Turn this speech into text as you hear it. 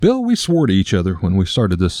Bill, we swore to each other when we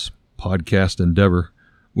started this podcast endeavor,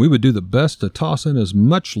 we would do the best to toss in as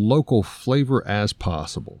much local flavor as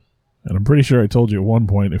possible. And I'm pretty sure I told you at one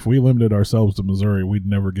point, if we limited ourselves to Missouri, we'd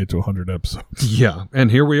never get to 100 episodes. Yeah, and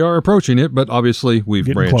here we are approaching it, but obviously we've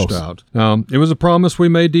Getting branched close. out. It was a promise we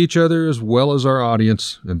made to each other as well as our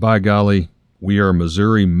audience, and by golly, we are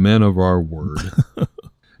Missouri men of our word.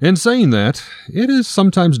 In saying that, it is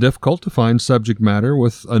sometimes difficult to find subject matter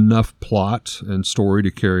with enough plot and story to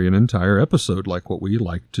carry an entire episode like what we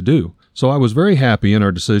like to do. So I was very happy in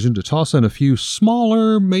our decision to toss in a few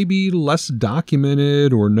smaller, maybe less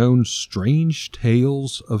documented or known strange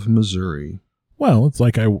tales of Missouri. Well,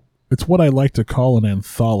 it's what I like to call an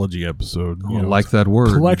anthology episode. I like that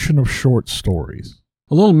word. Collection of short stories.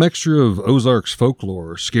 A little mixture of Ozarks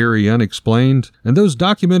folklore, scary unexplained, and those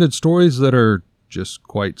documented stories that are, just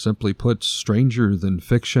quite simply put, stranger than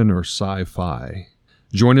fiction or sci-fi.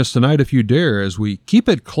 Join us tonight if you dare as we keep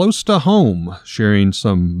it close to home, sharing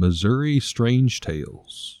some Missouri strange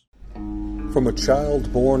tales. From a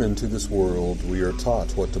child born into this world, we are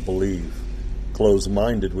taught what to believe.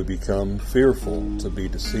 Closed-minded we become, fearful to be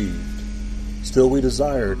deceived. Still we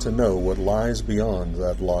desire to know what lies beyond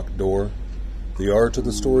that locked door. The art of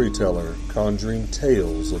the storyteller, conjuring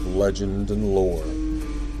tales of legend and lore.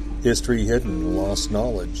 History hidden, lost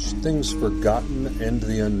knowledge, things forgotten and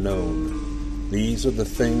the unknown. These are the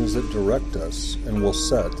things that direct us and will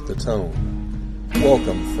set the tone.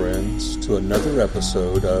 Welcome, friends, to another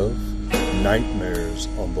episode of Nightmares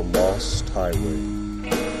on the Lost Highway.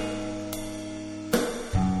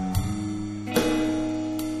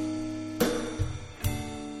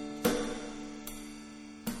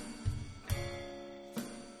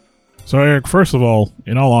 So, Eric, first of all,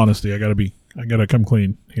 in all honesty, I gotta come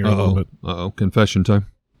clean here a little bit. Confession time.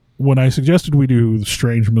 When I suggested we do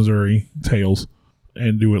Strange Missouri Tales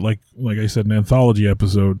and do it like I said, an anthology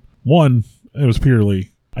episode, one, it was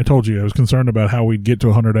purely, I told you I was concerned about how we'd get to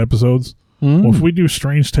 100 episodes. Well, if we do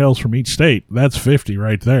Strange Tales from each state, that's 50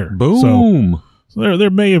 right there. Boom! So there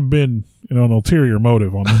may have been, an ulterior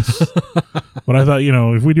motive on this. But I thought,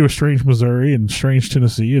 if we do a Strange Missouri and Strange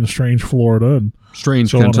Tennessee and Strange Florida and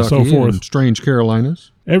Strange so on and Kentucky so forth. and Strange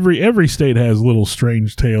Carolinas. Every state has little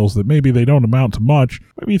strange tales that maybe they don't amount to much.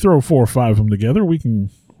 Maybe throw 4 or 5 of them together. We can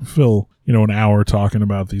fill, an hour talking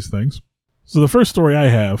about these things. So the first story I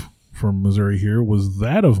have from Missouri here was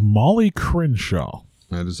that of Molly Crenshaw.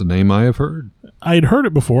 That is a name I have heard. I had heard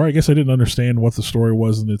it before. I guess I didn't understand what the story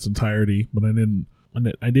was in its entirety, but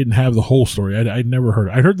I didn't have the whole story. I'd never heard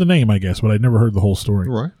it. I heard the name, I guess, but I'd never heard the whole story.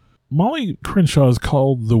 Right. Molly Crenshaw is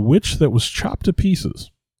called the witch that was chopped to pieces.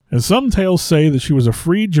 And some tales say that she was a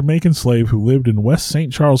freed Jamaican slave who lived in West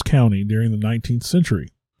St. Charles County during the 19th century.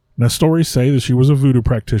 Now, stories say that she was a voodoo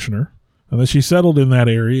practitioner and that she settled in that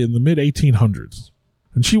area in the mid-1800s.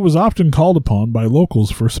 And she was often called upon by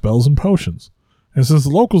locals for spells and potions. And since the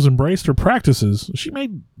locals embraced her practices, she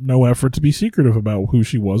made no effort to be secretive about who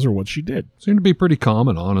she was or what she did. Seemed to be pretty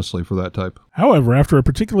common, honestly, for that type. However, after a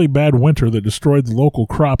particularly bad winter that destroyed the local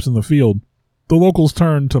crops in the field, the locals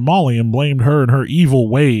turned to Molly and blamed her and her evil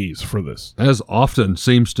ways for this. As often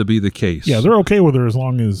seems to be the case. Yeah, they're okay with her as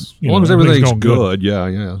long as everything's going good.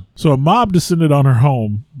 Yeah. So a mob descended on her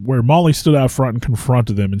home where Molly stood out front and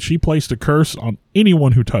confronted them, and she placed a curse on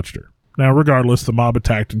anyone who touched her. Now, regardless, the mob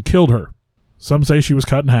attacked and killed her. Some say she was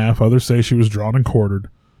cut in half, others say she was drawn and quartered,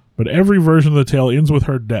 but every version of the tale ends with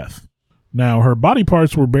her death. Now, her body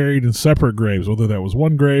parts were buried in separate graves, whether that was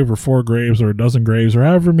 1 grave or 4 graves or a dozen graves or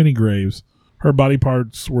however many graves. Her body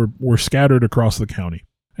parts were scattered across the county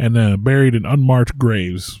and buried in unmarked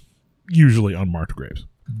graves, usually unmarked graves.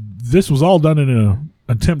 This was all done in an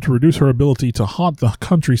attempt to reduce her ability to haunt the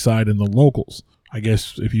countryside and the locals. I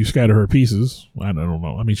guess if you scatter her pieces, I don't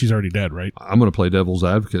know. I mean, she's already dead, right? I'm going to play devil's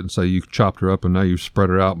advocate and say you chopped her up and now you've spread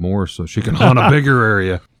her out more so she can haunt a bigger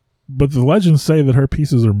area. But the legends say that her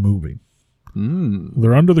pieces are moving.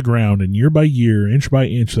 They're under the ground, and year by year, inch by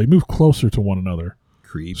inch, they move closer to one another.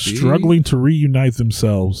 Creepy. Struggling to reunite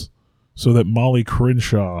themselves so that Molly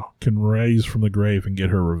Crenshaw can rise from the grave and get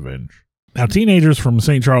her revenge. Now, teenagers from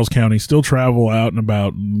St. Charles County still travel out and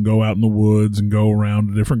about and go out in the woods and go around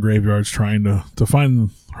to different graveyards trying to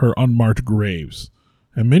find her unmarked graves.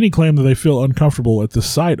 And many claim that they feel uncomfortable at the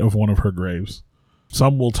sight of one of her graves.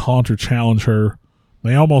 Some will taunt or challenge her.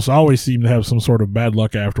 They almost always seem to have some sort of bad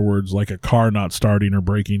luck afterwards, like a car not starting or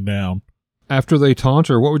breaking down. After they taunt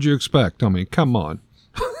her, what would you expect? I mean, come on.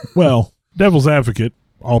 Well, devil's advocate,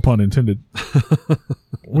 all pun intended.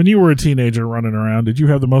 When you were a teenager running around, did you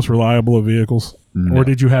have the most reliable of vehicles? No. Or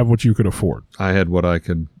did you have what you could afford? I had what I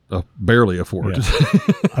could barely afford. Yeah.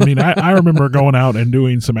 I mean, I remember going out and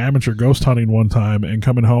doing some amateur ghost hunting one time and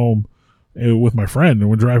coming home with my friend, and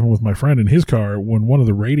we're driving with my friend in his car when one of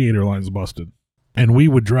the radiator lines busted. And we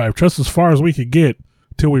would drive just as far as we could get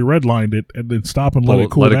till we redlined it and then stop and let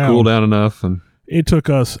it cool down. Let it cool down enough. And it took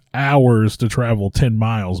us hours to travel 10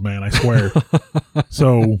 miles, man, I swear.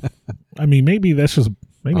 So, I mean, maybe it's just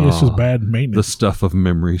bad maintenance. The stuff of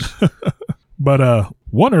memories. But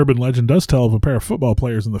one urban legend does tell of a pair of football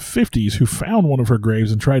players in the 50s who found one of her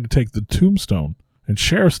graves and tried to take the tombstone. And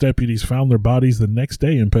sheriff's deputies found their bodies the next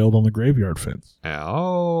day impaled on the graveyard fence.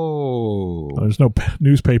 Oh. There's no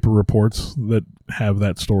newspaper reports that have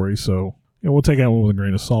that story, so we'll take that one with a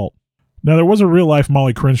grain of salt. Now, there was a real-life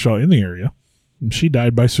Molly Crenshaw in the area, and she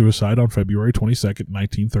died by suicide on February 22nd,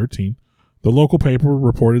 1913. The local paper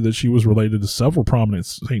reported that she was related to several prominent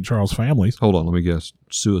St. Charles families. Hold on, let me guess.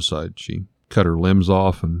 Suicide. She cut her limbs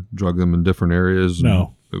off and drug them in different areas.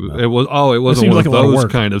 No. It wasn't one of those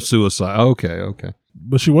kind of suicide. Okay.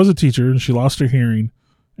 But she was a teacher, and she lost her hearing,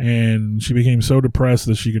 and she became so depressed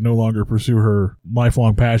that she could no longer pursue her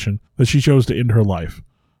lifelong passion that she chose to end her life.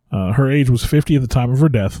 Her age was 50 at the time of her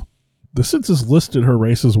death. The census listed her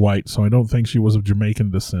race as white, so I don't think she was of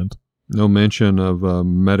Jamaican descent. No mention of a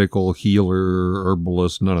medical healer,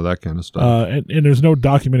 herbalist, none of that kind of stuff. And there's no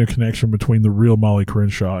documented connection between the real Molly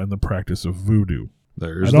Crenshaw and the practice of voodoo.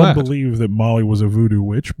 I don't believe that Molly was a voodoo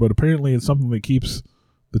witch, but apparently it's something that keeps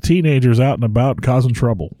the teenagers out and about causing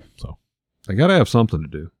trouble. So they got to have something to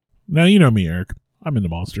do. Now, you know me, Eric. I'm into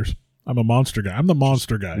monsters. I'm a monster guy. I'm the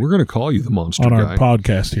monster guy. We're going to call you the monster guy. On our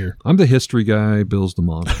podcast here. I'm the history guy. Bill's the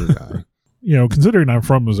monster guy. Considering I'm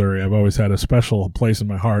from Missouri, I've always had a special place in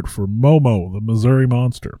my heart for Momo, the Missouri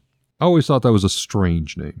Monster. I always thought that was a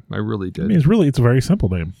strange name. I really did. I mean, it's a very simple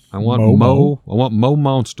name. I want Momo. I want Mo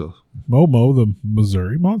Monster. Momo, the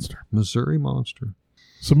Missouri Monster. Missouri Monster.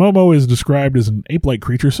 So Momo is described as an ape-like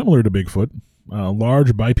creature similar to Bigfoot, a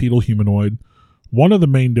large bipedal humanoid. One of the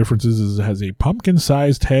main differences is it has a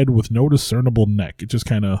pumpkin-sized head with no discernible neck. It just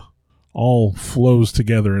kind of all flows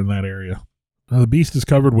together in that area. Now, the beast is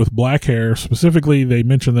covered with black hair. Specifically, they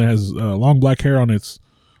mention that it has long black hair on its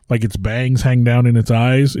bangs hang down in its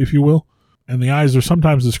eyes, if you will. And the eyes are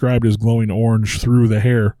sometimes described as glowing orange through the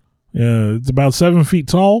hair. It's about 7 feet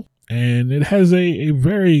tall, and it has a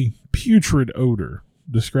very putrid odor,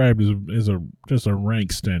 described as just a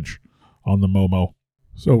rank stench on the Momo.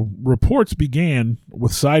 So reports began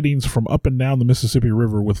with sightings from up and down the Mississippi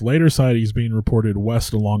River, with later sightings being reported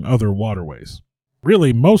west along other waterways.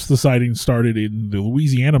 Really, most of the sightings started in the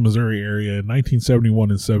Louisiana-Missouri area in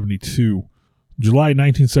 1971 and 72. July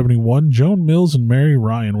 1971, Joan Mills and Mary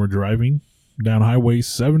Ryan were driving down Highway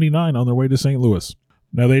 79 on their way to St. Louis.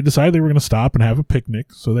 Now, they decided they were going to stop and have a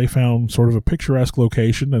picnic, so they found sort of a picturesque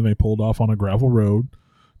location, and they pulled off on a gravel road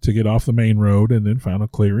to get off the main road, and then found a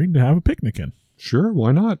clearing to have a picnic in. Sure,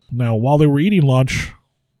 why not? Now, while they were eating lunch,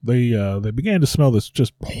 they began to smell this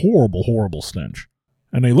just horrible, horrible stench.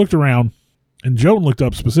 And they looked around, and Joan looked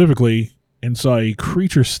up specifically and saw a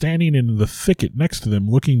creature standing in the thicket next to them,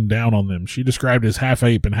 looking down on them. She described it as half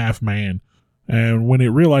ape and half man. And when it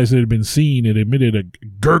realized it had been seen, it emitted a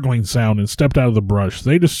gurgling sound and stepped out of the brush.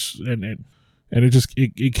 They just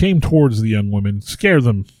it came towards the young women, scared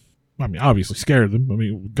them. I mean, obviously scared them. I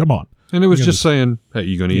mean, come on. And it was just saying, "Hey,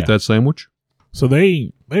 you gonna eat that sandwich?" So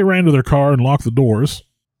they ran to their car and locked the doors.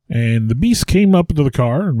 And the beast came up into the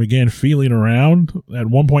car and began feeling around. At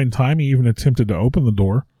one point in time, he even attempted to open the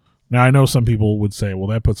door. Now, I know some people would say, well,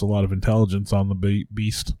 that puts a lot of intelligence on the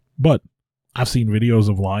beast. But I've seen videos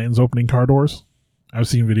of lions opening car doors. I've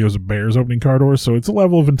seen videos of bears opening car doors. So it's a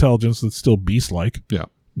level of intelligence that's still beast-like. Yeah.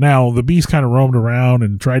 Now, the beast kind of roamed around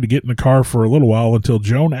and tried to get in the car for a little while until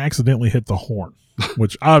Joan accidentally hit the horn,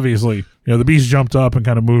 which obviously, the beast jumped up and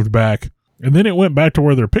kind of moved back. And then it went back to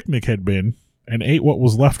where their picnic had been and ate what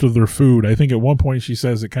was left of their food. I think at one point she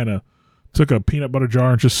says it kind of took a peanut butter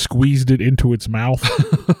jar and just squeezed it into its mouth.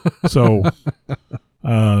 So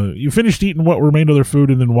you finished eating what remained of their food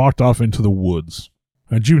and then walked off into the woods.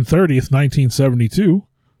 On June 30th, 1972,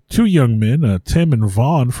 two young men, Tim and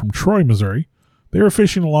Vaughn from Troy, Missouri, they were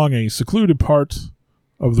fishing along a secluded part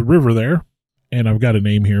of the river there. And I've got a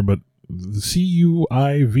name here, but Cuivre,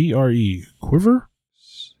 Quiver?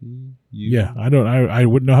 Yeah, I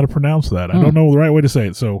wouldn't know how to pronounce that. I don't know the right way to say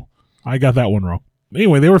it, so I got that one wrong.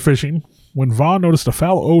 Anyway, they were fishing when Vaughn noticed a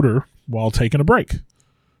foul odor while taking a break.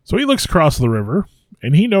 So he looks across the river,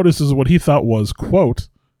 and he notices what he thought was, quote,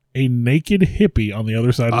 a naked hippie on the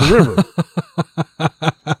other side of the river.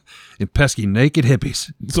 And pesky naked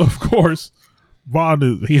hippies. So, of course,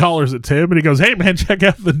 Vaughn, he hollers at Tim, and he goes, hey, man, check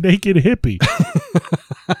out the naked hippie.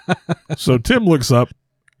 So Tim looks up,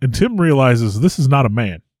 And Tim realizes this is not a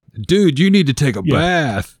man. Dude, you need to take a Yeah.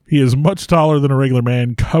 bath. He is much taller than a regular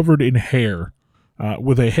man, covered in hair,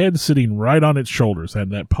 with a head sitting right on its shoulders, had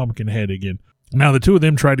that pumpkin head again. Now, the two of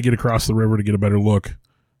them tried to get across the river to get a better look.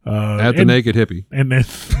 At the naked hippie. And then,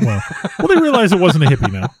 well, they realized it wasn't a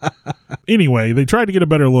hippie now. Anyway, they tried to get a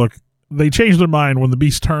better look. They changed their mind when the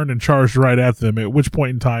beast turned and charged right at them, at which point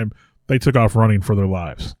in time, they took off running for their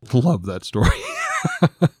lives. Love that story.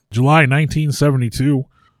 July 1972,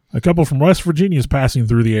 a couple from West Virginia is passing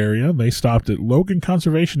through the area. They stopped at Logan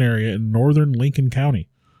Conservation Area in northern Lincoln County.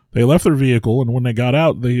 They left their vehicle, and when they got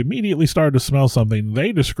out, they immediately started to smell something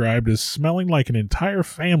they described as smelling like an entire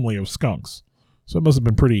family of skunks. So it must have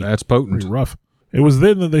been pretty That's potent. pretty rough. It was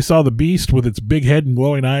then that they saw the beast with its big head and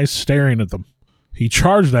glowing eyes staring at them. He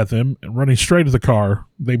charged at them and running straight at the car.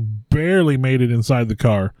 They barely made it inside the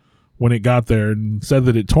car when it got there, and said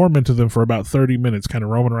that it tormented them for about 30 minutes, kind of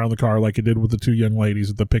roaming around the car like it did with the two young ladies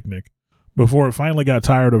at the picnic, before it finally got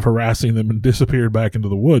tired of harassing them and disappeared back into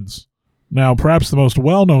the woods. Now, perhaps the most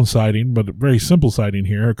well-known sighting, but a very simple sighting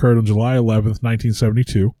here, occurred on July 11th,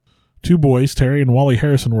 1972. Two boys, Terry and Wally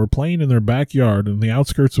Harrison, were playing in their backyard in the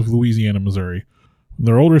outskirts of Louisiana, Missouri.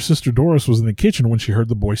 Their older sister Doris was in the kitchen when she heard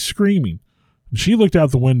the boys screaming. She looked out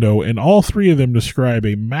the window, and all three of them describe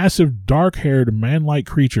a massive, dark-haired, man-like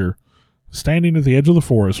creature standing at the edge of the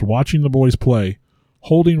forest, watching the boys play,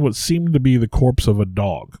 holding what seemed to be the corpse of a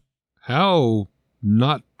dog. How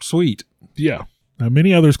not sweet. Yeah. Now,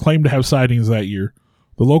 many others claimed to have sightings that year.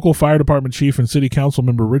 The local fire department chief and city council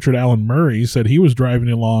member Richard Allen Murray said he was driving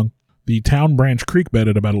along the Town Branch Creek bed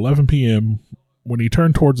at about 11 p.m. when he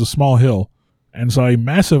turned towards a small hill and saw a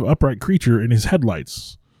massive upright creature in his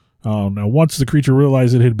headlights. Now, once the creature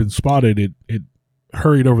realized it had been spotted, it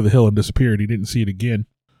hurried over the hill and disappeared. He didn't see it again.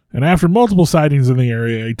 And after multiple sightings in the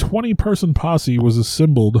area, a 20-person posse was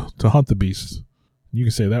assembled to hunt the beast. You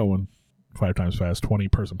can say that one 5 times fast,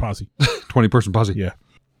 20-person posse. 20-person posse.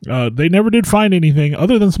 Yeah. They never did find anything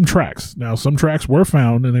other than some tracks. Now, some tracks were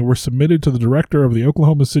found, and they were submitted to the director of the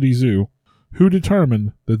Oklahoma City Zoo, who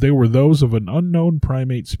determined that they were those of an unknown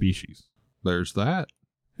primate species. There's that.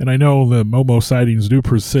 And I know the Momo sightings do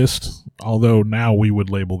persist, although now we would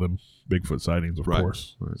label them Bigfoot sightings, of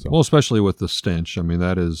course. Right. So. Well, especially with the stench. I mean,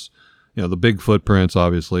 that is, the big footprints,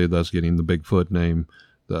 obviously, that's getting the Bigfoot name.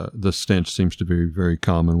 The stench seems to be very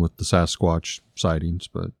common with the Sasquatch sightings,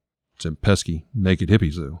 but it's a pesky naked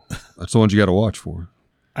hippie zoo. That's the ones you got to watch for.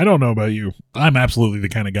 I don't know about you. I'm absolutely the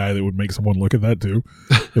kind of guy that would make someone look at that too.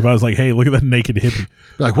 If I was like, hey, look at that naked hippie.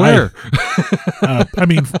 Like, where? I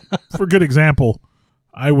mean, for good example,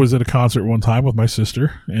 I was at a concert one time with my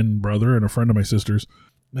sister and brother and a friend of my sister's,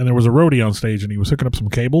 and there was a roadie on stage, and he was hooking up some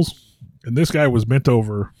cables, and this guy was bent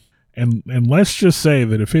over, and let's just say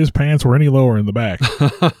that if his pants were any lower in the back,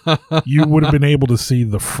 you would have been able to see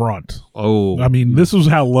the front. Oh. I mean, this was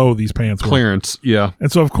how low these pants were. Clearance, yeah.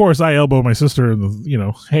 And so, of course, I elbow my sister and,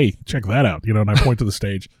 hey, check that out, and I point to the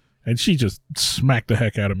stage, and she just smacked the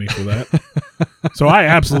heck out of me for that. So I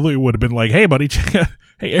absolutely would have been like, hey, buddy,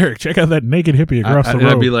 hey, Eric, check out that naked hippie across the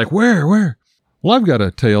road. I'd be like, where? Well, I've got a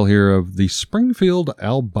tale here of the Springfield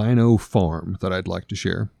Albino Farm that I'd like to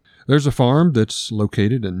share. There's a farm that's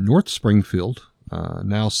located in North Springfield,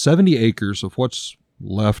 now 70 acres of what's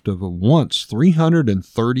left of a once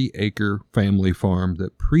 330-acre family farm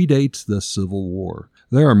that predates the Civil War.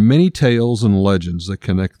 There are many tales and legends that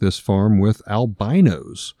connect this farm with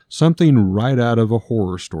albinos, something right out of a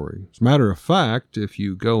horror story. As a matter of fact, if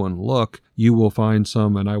you go and look, you will find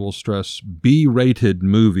some, and I will stress, B-rated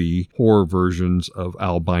movie horror versions of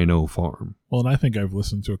Albino Farm. Well, and I think I've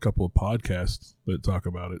listened to a couple of podcasts that talk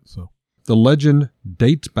about it. So the legend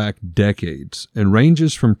dates back decades and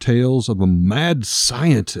ranges from tales of a mad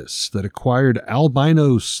scientist that acquired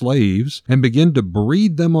albino slaves and began to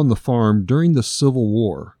breed them on the farm during the Civil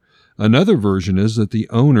War. Another version is that the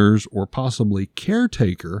owners, or possibly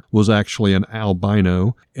caretaker, was actually an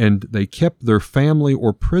albino, and they kept their family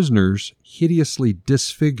or prisoners hideously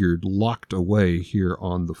disfigured, locked away here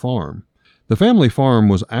on the farm. The family farm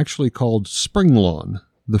was actually called Springlawn.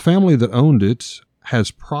 The family that owned it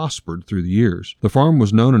has prospered through the years. The farm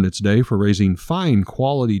was known in its day for raising fine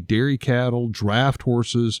quality dairy cattle, draft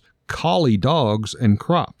horses, collie dogs, and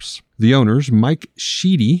crops. The owners, Mike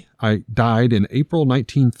Sheedy, died in April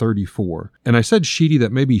 1934. And I said Sheedy,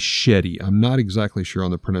 that may be Shetty. I'm not exactly sure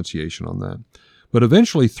on the pronunciation on that. But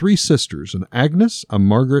eventually 3 sisters, an Agnes, a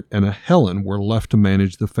Margaret, and a Helen, were left to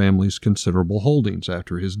manage the family's considerable holdings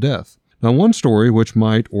after his death. Now, one story, which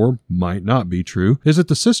might or might not be true, is that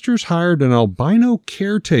the sisters hired an albino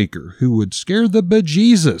caretaker who would scare the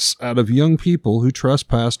bejesus out of young people who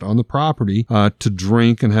trespassed on the property to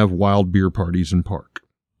drink and have wild beer parties in park.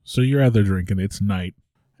 So you're out there drinking. It's night.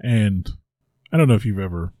 And I don't know if you've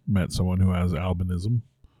ever met someone who has albinism.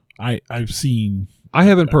 I've seen... I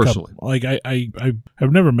haven't personally. I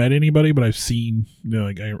have never met anybody, but I've seen,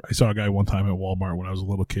 I saw a guy one time at Walmart when I was a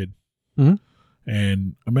little kid. Mm-hmm.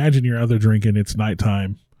 And imagine you're out there drinking, it's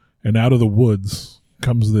nighttime, and out of the woods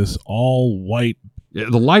comes this all white. Yeah,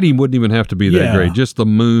 the lighting wouldn't even have to be that great. Just the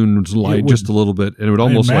moon's light just a little bit, and it would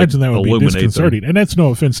almost imagine that would be illuminate disconcerting. them. And that's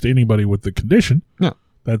no offense to anybody with the condition. Yeah.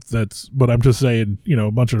 That's but I'm just saying,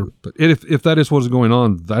 a bunch of... But if that is what's going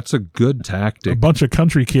on, that's a good tactic. A bunch of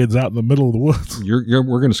country kids out in the middle of the woods. We're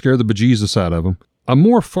going to scare the bejesus out of them. A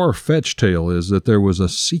more far-fetched tale is that there was a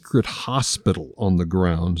secret hospital on the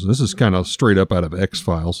grounds. This is kind of straight up out of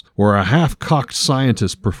X-Files, where a half-cocked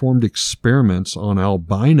scientist performed experiments on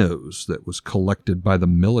albinos that was collected by the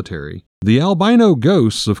military. The albino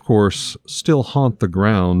ghosts, of course, still haunt the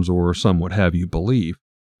grounds, or some would have you believe.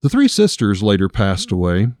 The three sisters later passed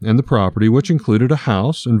away, and the property, which included a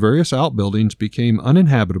house and various outbuildings, became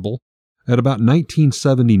uninhabitable at about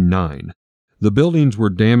 1979. The buildings were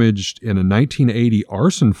damaged in a 1980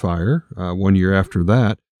 arson fire, 1 year after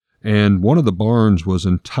that, and one of the barns was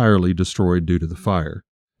entirely destroyed due to the fire.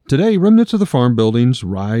 Today, remnants of the farm buildings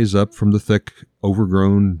rise up from the thick,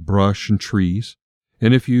 overgrown brush and trees,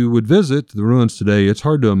 and if you would visit the ruins today, it's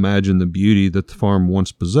hard to imagine the beauty that the farm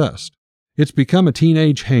once possessed. It's become a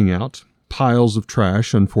teenage hangout. Piles of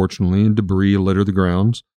trash, unfortunately, and debris litter the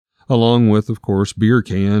grounds, along with, of course, beer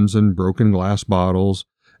cans and broken glass bottles,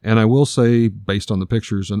 and I will say, based on the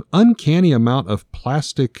pictures, an uncanny amount of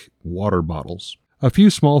plastic water bottles. A few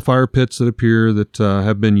small fire pits that appear that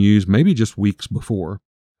have been used maybe just weeks before.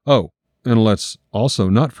 Oh, and let's also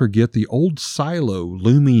not forget the old silo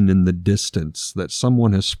looming in the distance that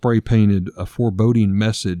someone has spray-painted a foreboding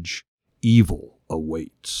message, "Evil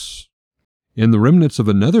awaits." In the remnants of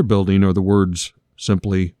another building are the words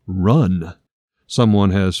simply, "Run." Someone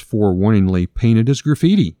has forewarningly painted as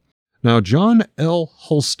graffiti. Now, John L.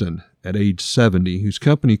 Hulston, at age 70, whose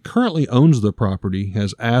company currently owns the property,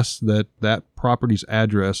 has asked that property's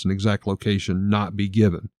address and exact location not be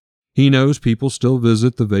given. He knows people still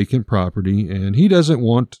visit the vacant property, and he doesn't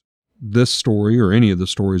want this story or any of the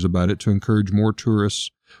stories about it to encourage more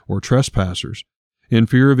tourists or trespassers. In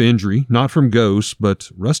fear of injury, not from ghosts, but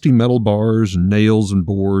rusty metal bars and nails and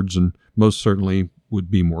boards, and most certainly would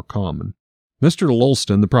be more common. Mr.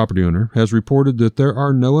 Lulston, the property owner, has reported that there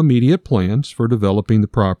are no immediate plans for developing the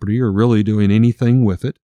property or really doing anything with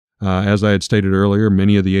it. As I had stated earlier,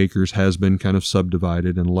 many of the acres has been kind of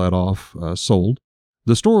subdivided and let off, sold.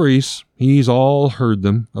 The stories, he's all heard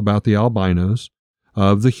them about the albinos,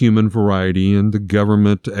 of the human variety and the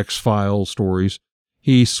government X-File stories.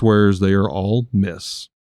 He swears they are all myths.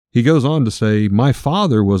 He goes on to say, "My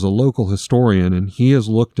father was a local historian, and he has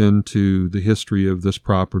looked into the history of this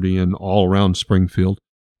property and all around Springfield.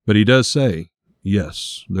 But he does say,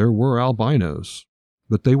 yes, there were albinos,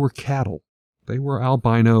 but they were cattle. They were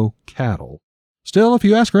albino cattle. Still, if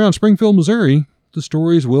you ask around Springfield, Missouri, the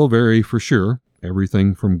stories will vary for sure.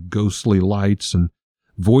 Everything from ghostly lights and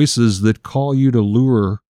voices that call you to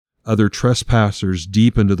lure other trespassers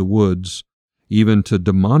deep into the woods, even to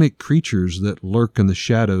demonic creatures that lurk in the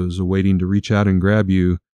shadows awaiting to reach out and grab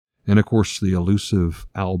you, and of course the elusive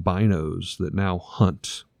albinos that now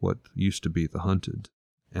hunt what used to be the hunted."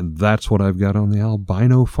 And that's what I've got on the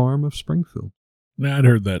albino farm of Springfield. Now, I'd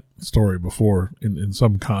heard that story before in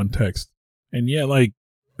some context. And yeah,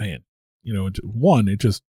 man, it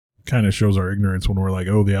just kind of shows our ignorance when we're like,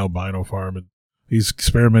 oh, the albino farm, and he's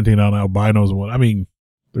experimenting on albinos and what. I mean,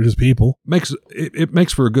 they're just people. It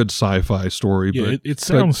makes for a good sci-fi story. Yeah, but it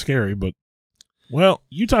sounds scary, but, well,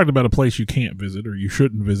 you talked about a place you can't visit or you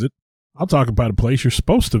shouldn't visit. I'll talk about a place you're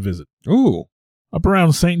supposed to visit. Ooh. Up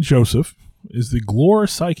around St. Joseph is the Glore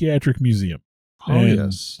Psychiatric Museum. Oh, and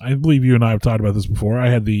yes. I believe you and I have talked about this before. I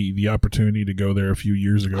had the opportunity to go there a few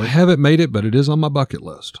years ago. I haven't made it, but it is on my bucket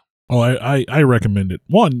list. Oh, I recommend it.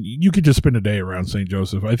 One, you could just spend a day around St.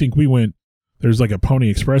 Joseph. I think we went... There's like a Pony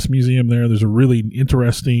Express museum there. There's a really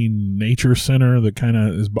interesting nature center that kind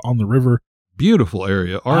of is on the river. Beautiful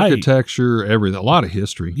area. Architecture, everything. A lot of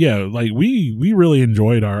history. Yeah, we really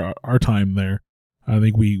enjoyed our time there. I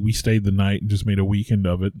think we stayed the night and just made a weekend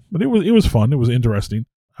of it. But it was fun. It was interesting.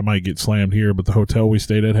 I might get slammed here, but the hotel we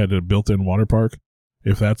stayed at had a built-in water park.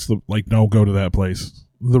 If that's don't go to that place.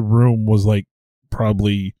 The room was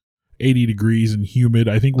probably 80 degrees and humid.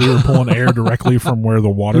 I think we were pulling air directly from where the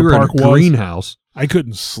water park was. Greenhouse. I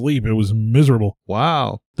couldn't sleep. It was miserable.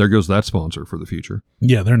 Wow. There goes that sponsor for the future.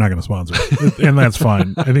 Yeah, they're not going to sponsor it. And that's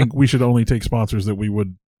fine. I think we should only take sponsors that we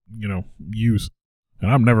would, use.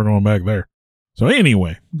 And I'm never going back there. So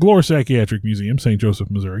anyway, Glore Psychiatric Museum, St. Joseph,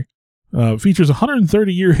 Missouri, features a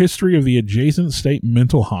 130-year history of the adjacent state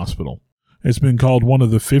mental hospital. It's been called one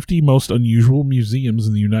of the 50 most unusual museums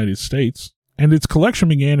in the United States, and its collection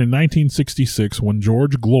began in 1966 when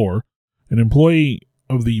George Glore, an employee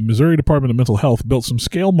of the Missouri Department of Mental Health, built some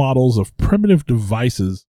scale models of primitive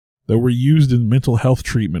devices that were used in mental health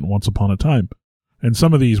treatment once upon a time. And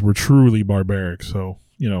some of these were truly barbaric, so,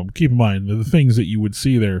 keep in mind, the things that you would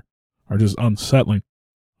see there are just unsettling.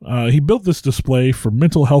 He built this display for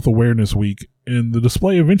Mental Health Awareness Week, and the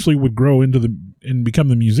display eventually would grow and become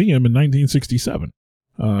the museum in 1967.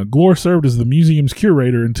 Glore served as the museum's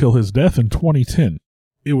curator until his death in 2010.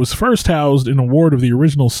 It was first housed in a ward of the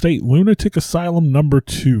original State Lunatic Asylum No.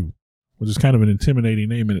 2, which is kind of an intimidating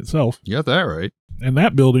name in itself. You got that right. And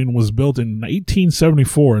that building was built in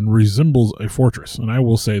 1874 and resembles a fortress. And I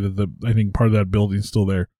will say that I think part of that building is still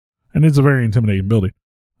there. And it's a very intimidating building.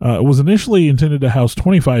 It was initially intended to house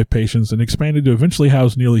 25 patients and expanded to eventually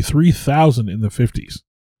house nearly 3,000 in the 50s.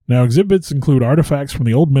 Now, exhibits include artifacts from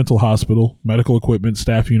the old mental hospital, medical equipment,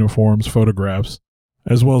 staff uniforms, photographs,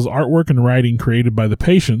 as well as artwork and writing created by the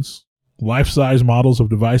patients, life-size models of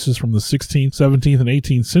devices from the 16th, 17th, and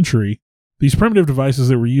 18th century, these primitive devices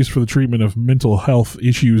that were used for the treatment of mental health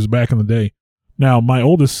issues back in the day. Now, my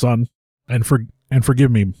oldest son, and forgive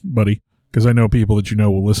me, buddy, because I know people that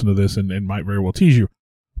will listen to this and might very well tease you,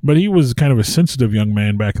 but he was kind of a sensitive young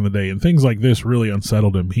man back in the day, and things like this really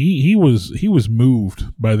unsettled him. He was moved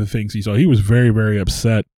by the things he saw. He was very, very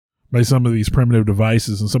upset by some of these primitive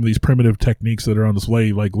devices and some of these primitive techniques that are on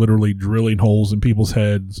display, like literally drilling holes in people's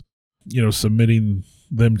heads, submitting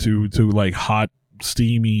them to like hot,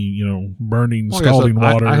 steamy, burning, scalding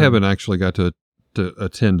water. I haven't actually got to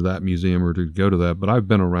attend that museum or to go to that, but I've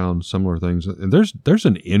been around similar things, and there's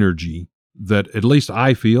an energy that at least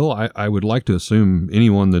I feel, I would like to assume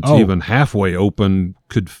anyone that's even halfway open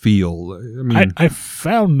could feel. I mean, I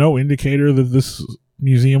found no indicator that this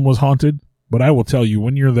museum was haunted, but I will tell you,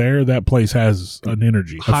 when you're there, that place has an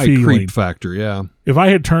energy, high a feeling. Creep factor, yeah. If I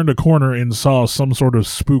had turned a corner and saw some sort of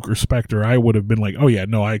spook or specter, I would have been like, oh yeah,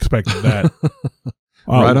 no, I expected that.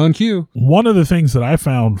 Right on cue. One of the things that I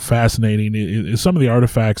found fascinating is some of the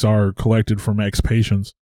artifacts are collected from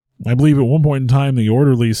ex-patients. I believe at one point in time, the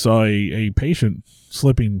orderly saw a patient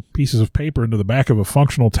slipping pieces of paper into the back of a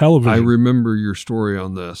functional television. I remember your story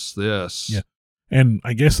on this. Yes. Yeah. And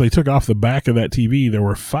I guess they took off the back of that TV. There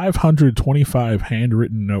were 525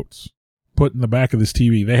 handwritten notes put in the back of this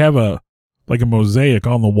TV. They have a mosaic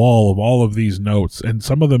on the wall of all of these notes, and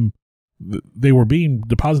some of them, they were being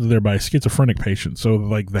deposited there by a schizophrenic patient. So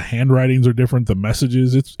like the handwritings are different, the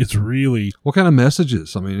messages, it's really... What kind of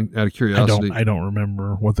messages? I mean, out of curiosity. I don't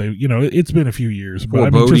remember what they, it's been a few years.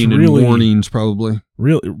 But foreboding and warnings probably.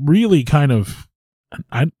 Really kind of,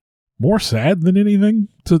 more sad than anything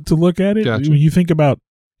to look at it. Gotcha. When you think about,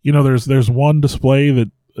 there's one display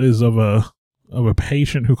that is of a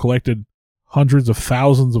patient who collected hundreds of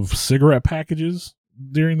thousands of cigarette packages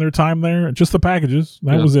during their time there. Just the packages.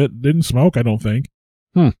 That was it. Didn't smoke, I don't think.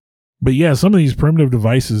 But yeah, some of these primitive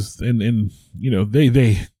devices, and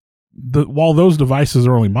while those devices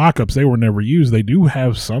are only mock-ups, they were never used. They do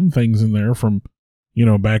have some things in there from,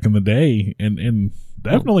 back in the day, and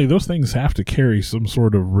definitely those things have to carry some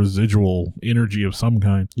sort of residual energy of some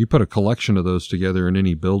kind. You put a collection of those together in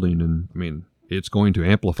any building, and I mean, it's going to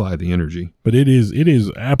amplify the energy. But it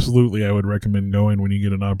is absolutely, I would recommend going when you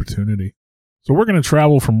get an opportunity. So we're going to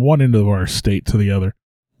travel from one end of our state to the other.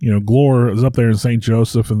 Glore is up there in St.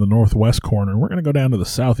 Joseph in the northwest corner. We're going to go down to the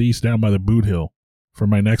southeast, down by the Boot Hill, for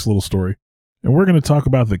my next little story. And we're going to talk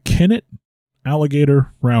about the Kennett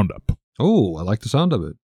Alligator Roundup. Oh, I like the sound of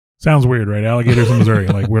it. Sounds weird, right? Alligators in Missouri.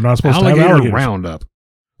 Like, we're not supposed to have alligators. Roundup.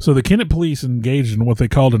 So the Kennett police engaged in what they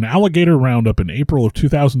called an alligator roundup in April of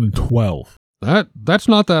 2012. That's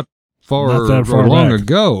not that far, long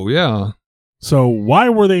ago, yeah. So why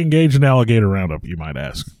were they engaged in alligator roundup, you might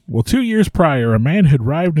ask? Well, 2 years prior, a man had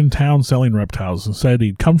arrived in town selling reptiles and said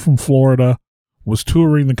he'd come from Florida, was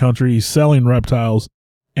touring the country, selling reptiles,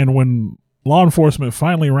 and when law enforcement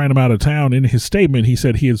finally ran him out of town, in his statement, he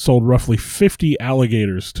said he had sold roughly 50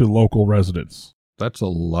 alligators to local residents. That's a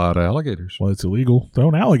lot of alligators. Well, it's illegal to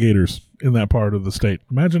own alligators in that part of the state.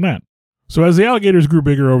 Imagine that. So as the alligators grew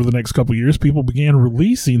bigger over the next couple of years, people began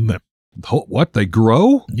releasing them. What? They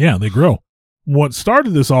grow? Yeah, they grow. What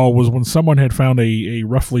started this all was when someone had found a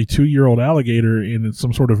roughly 2-year-old alligator in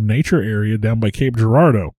some sort of nature area down by Cape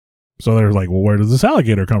Girardeau. So they're like, well, where does this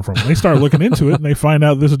alligator come from? They start looking into it, and they find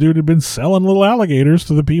out this dude had been selling little alligators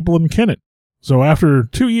to the people in Kennett. So after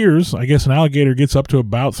 2 years, I guess an alligator gets up to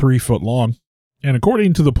about 3 foot long. And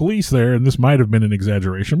according to the police there, and this might have been an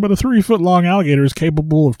exaggeration, but a 3-foot-long alligator is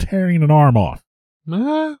capable of tearing an arm off.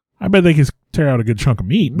 I bet they can tear out a good chunk of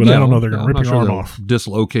meat, but I don't know they're going to rip your arm off.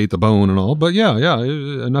 Dislocate the bone and all, but yeah,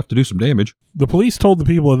 enough to do some damage. The police told the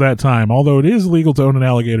people at that time, although it is legal to own an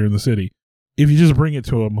alligator in the city, if you just bring it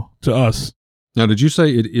to us. Now, did you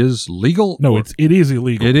say it is legal? No, it is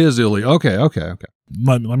illegal. It is illegal. Okay.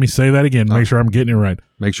 Let me say that again, make sure I'm getting it right.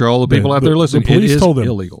 Make sure all the people out there listening, the police it is told them,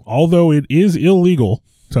 illegal. Although it is illegal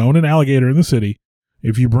to own an alligator in the city,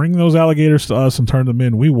 if you bring those alligators to us and turn them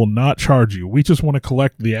in, we will not charge you. We just want to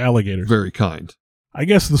collect the alligators. Very kind. I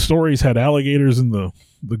guess the stories had alligators in the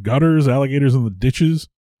gutters, alligators in the ditches.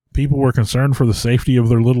 People were concerned for the safety of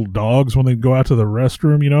their little dogs when they'd go out to the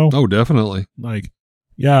restroom, you know? Oh, definitely. Like,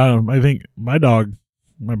 yeah, I think my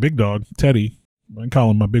big dog, Teddy, I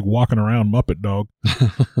call him my big walking around Muppet dog.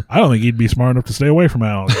 I don't think he'd be smart enough to stay away from an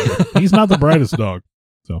alligator. He's not the brightest dog.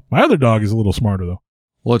 So my other dog is a little smarter, though.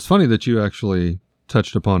 Well, it's funny that you actually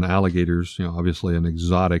touched upon alligators, obviously an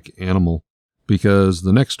exotic animal, because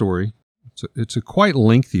the next story, it's a quite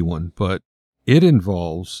lengthy one, but it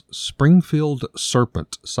involves Springfield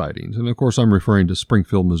serpent sightings. And of course, I'm referring to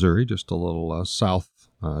Springfield, Missouri, just a little south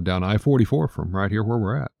down I-44 from right here where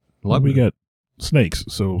we're at. We got snakes,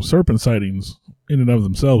 so serpent sightings in and of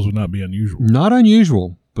themselves would not be unusual. Not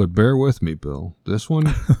unusual, but bear with me, Bill. This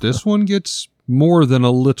one gets more than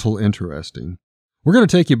a little interesting. We're going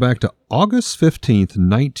to take you back to August 15th,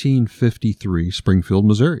 1953, Springfield,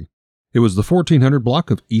 Missouri. It was the 1400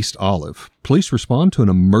 block of East Olive. Police respond to an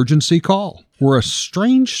emergency call where a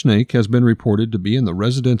strange snake has been reported to be in the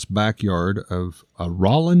resident's backyard of a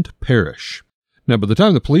Roland Parrish. Now, by the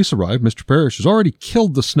time the police arrived, Mr. Parrish has already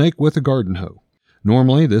killed the snake with a garden hoe.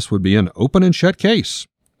 Normally, this would be an open and shut case.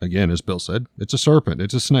 Again, as Bill said, it's a serpent,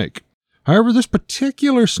 it's a snake. However, this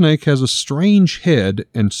particular snake has a strange head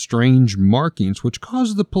and strange markings, which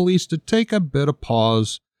caused the police to take a bit of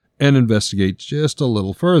pause and investigate just a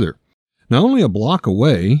little further. Now, only a block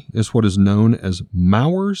away is what is known as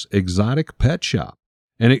Mauer's Exotic Pet Shop,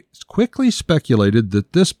 and it's quickly speculated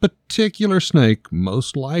that this particular snake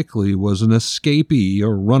most likely was an escapee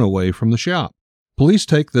or runaway from the shop. Police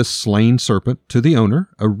take this slain serpent to the owner,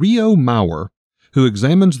 a Rio Mauer, who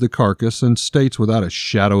examines the carcass and states without a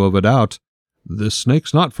shadow of a doubt, "This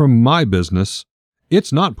snake's not from my business,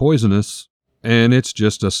 it's not poisonous, and it's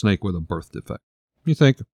just a snake with a birth defect." You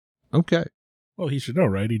think, okay. Well, he should know,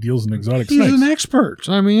 right? He deals in exotic snakes. He's an expert.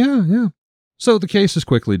 I mean, yeah. So the case is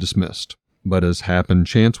quickly dismissed. But as happen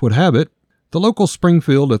chance would have it, the local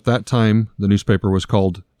Springfield, at that time, the newspaper was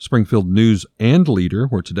called Springfield News and Leader,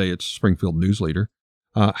 where today it's Springfield News Leader,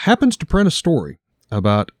 happens to print a story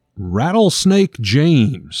about Rattlesnake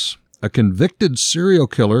James, a convicted serial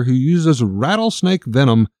killer who uses rattlesnake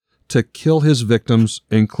venom to kill his victims,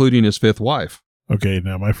 including his fifth wife. Okay,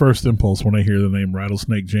 now my first impulse when I hear the name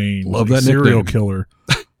Rattlesnake James, love that serial nickname. Killer,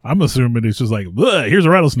 I'm assuming it's just like, here's a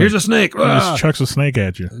rattlesnake. Here's a snake. He just chucks a snake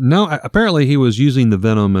at you. No, apparently he was using the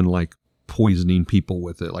venom and like poisoning people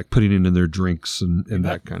with it, like putting it in their drinks and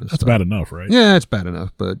that kind of stuff. That's bad enough, right? Yeah, it's bad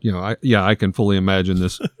enough. But, I can fully imagine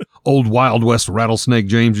this old Wild West Rattlesnake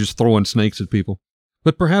James just throwing snakes at people.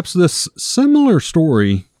 But perhaps this similar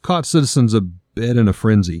story caught citizens a bit in a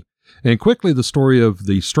frenzy. And quickly the story of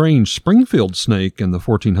the strange Springfield snake in the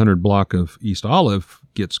 1400 block of East Olive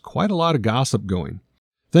gets quite a lot of gossip going.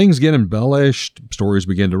 Things get embellished, stories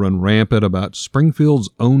begin to run rampant about Springfield's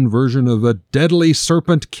own version of a deadly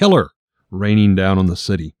serpent killer raining down on the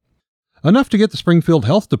city. Enough to get the Springfield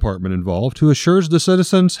Health Department involved, who assures the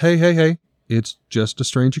citizens, hey, it's just a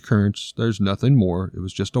strange occurrence. There's nothing more. It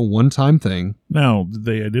was just a one-time thing. Now, did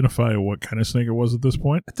they identify what kind of snake it was at this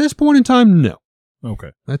point? At this point in time, no.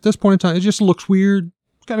 Okay. At this point in time, it just looks weird.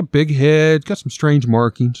 It's got a big head, got some strange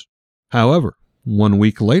markings. However, 1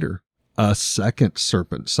 week later, a second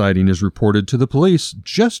serpent sighting is reported to the police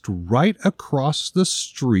just right across the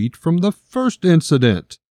street from the first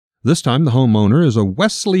incident. This time, the homeowner is a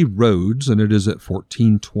Wesley Rhodes, and it is at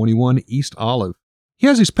 1421 East Olive. He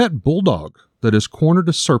has his pet bulldog that has cornered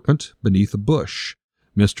a serpent beneath a bush.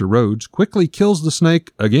 Mr. Rhodes quickly kills the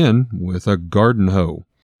snake, again, with a garden hoe.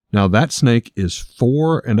 Now, that snake is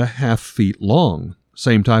 4.5 feet long.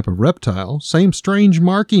 Same type of reptile, same strange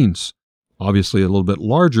markings. Obviously a little bit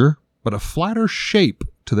larger, but a flatter shape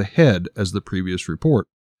to the head as the previous report.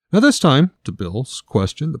 Now, this time, to Bill's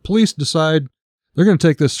question, the police decide they're going to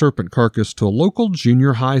take this serpent carcass to a local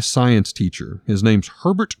junior high science teacher. His name's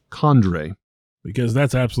Herbert Condrey. Because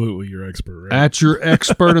that's absolutely your expert, right? That's your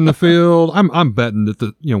expert in the field. I'm betting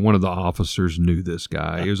that one of the officers knew this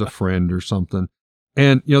guy. He was a friend or something.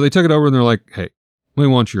 And, they took it over and they're like, hey, we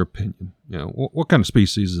want your opinion. What kind of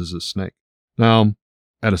species is this snake? Now,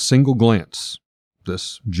 at a single glance,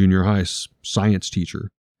 this junior high science teacher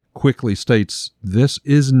quickly states this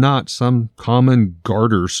is not some common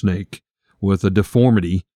garter snake with a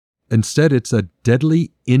deformity. Instead, it's a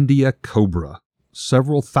deadly India cobra,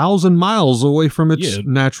 several thousand miles away from its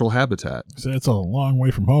natural habitat. So that's a long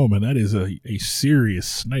way from home, and that is a serious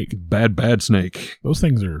snake. Bad snake. Those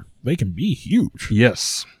things they can be huge.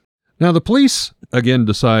 Yes. Now, the police again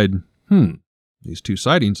decide, these two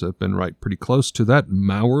sightings have been right pretty close to that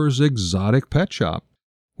Mauer's Exotic Pet Shop,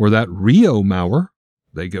 where that Rio Mauer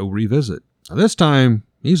they go revisit. Now, this time,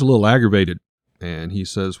 he's a little aggravated, and he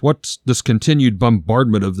says, "What's this continued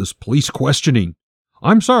bombardment of this police questioning?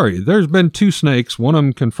 I'm sorry, there's been two snakes, one of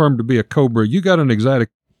them confirmed to be a cobra. You got an exotic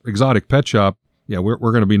pet shop. Yeah, we're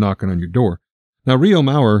going to be knocking on your door." Now, Rio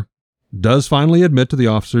Mauer does finally admit to the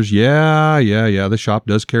officers, yeah, the shop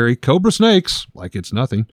does carry cobra snakes, like it's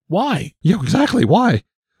nothing. Why? Yeah, exactly, why?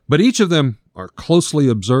 But each of them are closely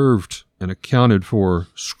observed and accounted for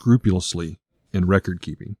scrupulously in record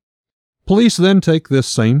keeping. Police then take this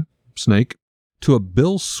same snake to a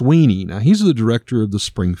Bill Sweeney. Now, he's the director of the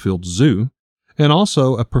Springfield Zoo and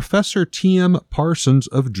also a Professor T.M. Parsons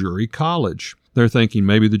of Drury College. They're thinking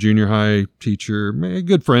maybe the junior high teacher, a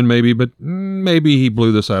good friend maybe, but maybe he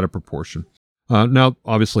blew this out of proportion. Now,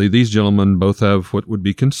 obviously, these gentlemen both have what would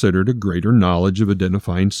be considered a greater knowledge of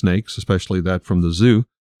identifying snakes, especially that from the zoo.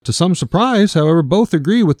 To some surprise, however, both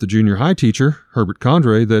agree with the junior high teacher, Herbert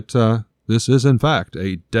Condrey, that this is, in fact,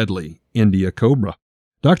 a deadly India cobra.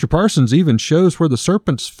 Dr. Parsons even shows where the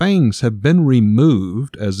serpent's fangs have been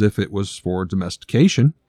removed as if it was for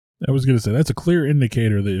domestication. I was going to say, that's a clear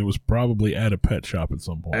indicator that it was probably at a pet shop at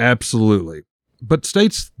some point. Absolutely. But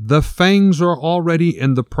states the fangs are already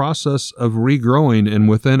in the process of regrowing, and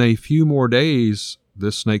within a few more days,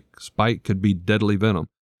 this snake's bite could be deadly venom.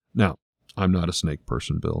 Now, I'm not a snake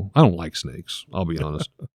person, Bill. I don't like snakes, I'll be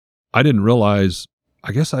honest. I didn't realize,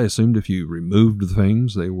 I guess I assumed if you removed the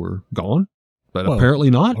fangs, they were gone, but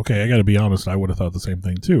apparently not. Okay, I got to be honest, I would have thought the same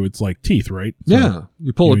thing too. It's like teeth, right? So yeah,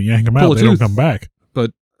 you yank them out, they don't come back.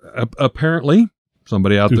 But apparently,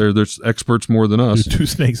 somebody out there, there's experts more than us. Do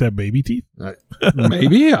snakes have baby teeth?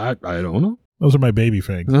 Maybe, I don't know. Those are my baby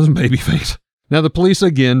fangs. Those are baby fangs. Now, the police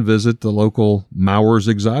again visit the local Mauer's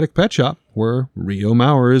Exotic Pet Shop, where Rio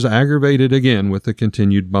Mauer is aggravated again with the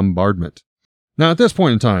continued bombardment. Now, at this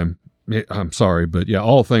point in time, I'm sorry, but yeah,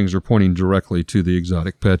 all things are pointing directly to the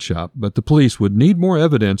exotic pet shop, but the police would need more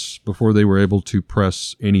evidence before they were able to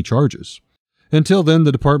press any charges. Until then,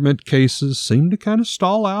 the department cases seem to kind of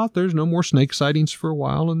stall out. There's no more snake sightings for a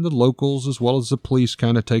while, and the locals as well as the police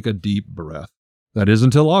kind of take a deep breath. That is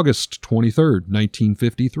until August 23rd,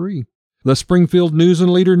 1953. The Springfield News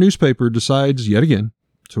and Leader newspaper decides yet again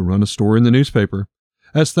to run a story in the newspaper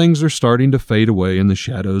as things are starting to fade away in the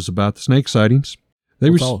shadows about the snake sightings.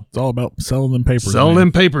 It's all about selling them papers. Sell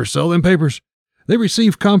them papers. They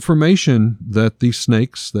receive confirmation that these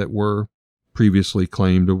snakes that were previously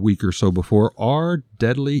claimed a week or so before are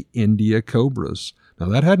deadly India cobras. Now,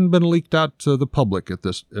 that hadn't been leaked out to the public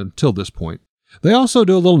until this point. They also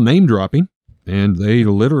do a little name dropping, and they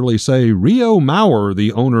literally say Rio Mauer,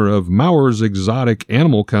 the owner of Mauer's Exotic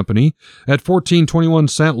Animal Company at 1421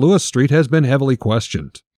 St. Louis Street, has been heavily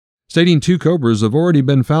questioned, stating 2 cobras have already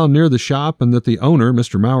been found near the shop and that the owner,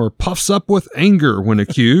 Mr. Mauer, puffs up with anger when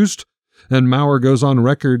accused. And Mauer goes on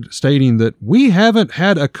record stating that we haven't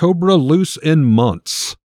had a cobra loose in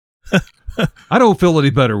months. I don't feel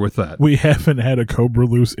any better with that. We haven't had a cobra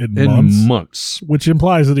loose in months. Which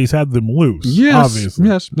implies that he's had them loose. Yes, obviously.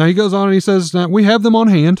 Yes. Now he goes on and he says, we have them on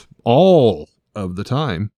hand all of the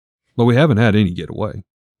time, but we haven't had any get away.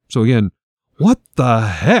 So again, what the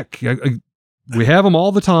heck? We have them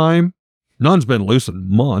all the time. None's been loose in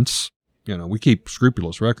months. We keep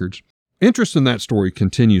scrupulous records. Interest in that story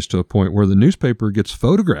continues to a point where the newspaper gets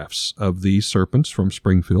photographs of these serpents from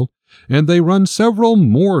Springfield, and they run several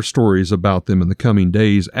more stories about them in the coming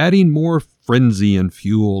days, adding more frenzy and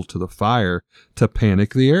fuel to the fire to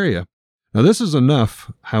panic the area. Now, this is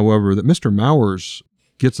enough, however, that Mr. Mauers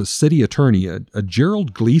gets a city attorney, a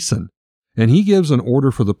Gerald Gleason, and he gives an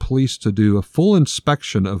order for the police to do a full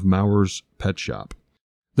inspection of Mauer's pet shop.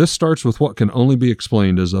 This starts with what can only be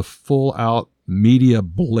explained as a full-out media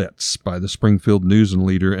blitz by the Springfield News and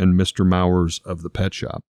Leader and Mr. Mauers of the pet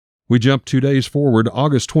shop. We jump 2 days forward,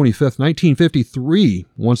 August 25th, 1953.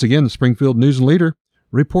 Once again, the Springfield News and Leader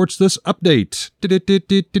reports this update.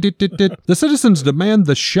 The citizens demand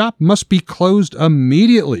the shop must be closed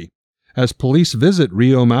immediately. As police visit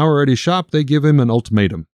Rio Mauer at his shop, they give him an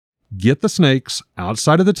ultimatum. Get the snakes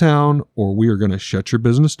outside of the town, or we are going to shut your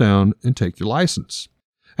business down and take your license.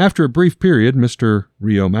 After a brief period, Mr.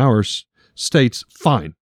 Rio Mauer states,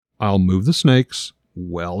 fine, I'll move the snakes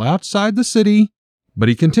well outside the city, but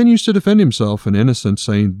he continues to defend himself in innocence,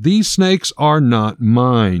 saying, these snakes are not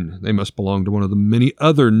mine. They must belong to one of the many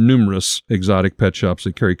other numerous exotic pet shops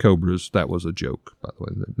that carry cobras. That was a joke, by the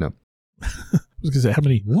way. No. I was going to say, how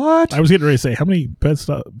many? What? I was getting ready to say, how many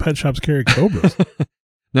pet shops carry cobras?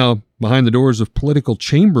 Now, behind the doors of political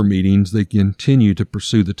chamber meetings, they continue to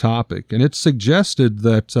pursue the topic, and it's suggested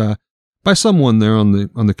that by someone there on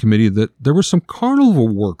the committee that there were some carnival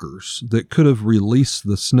workers that could have released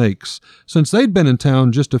the snakes since they'd been in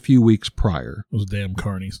town just a few weeks prior. Those damn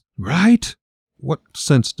carnies. Right? What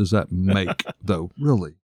sense does that make, though,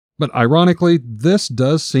 really? But ironically, this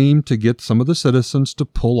does seem to get some of the citizens to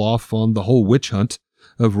pull off on the whole witch hunt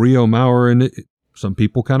of Rio Mauer, and some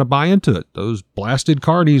people kind of buy into it. Those blasted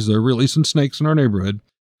carnies, they're releasing snakes in our neighborhood.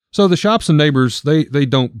 So the shops and neighbors, they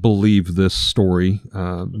don't believe this story.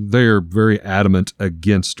 They're very adamant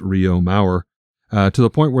against Rio Mauer to the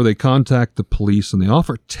point where they contact the police and they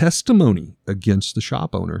offer testimony against the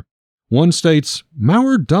shop owner. One states,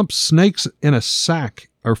 Mauer dumps snakes in a sack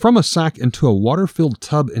or from a sack into a water-filled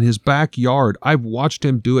tub in his backyard. I've watched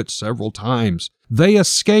him do it several times. They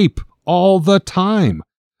escape all the time.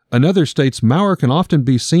 Another states Mauer can often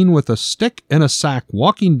be seen with a stick and a sack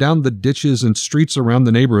walking down the ditches and streets around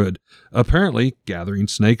the neighborhood, apparently gathering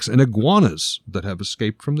snakes and iguanas that have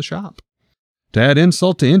escaped from the shop. To add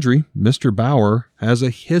insult to injury, Mr. Bauer has a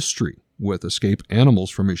history with escaped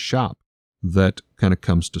animals from his shop that kind of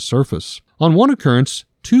comes to surface. On one occurrence,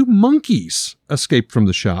 2 monkeys escaped from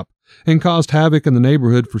the shop and caused havoc in the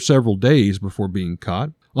neighborhood for several days before being caught.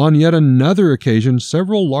 On yet another occasion,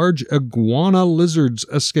 several large iguana lizards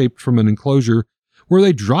escaped from an enclosure where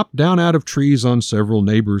they dropped down out of trees on several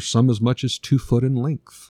neighbors, some as much as 2 foot in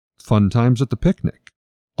length. Fun times at the picnic.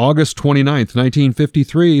 August 29th,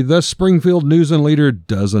 1953, the Springfield News and Leader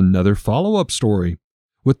does another follow-up story.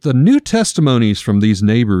 With the new testimonies from these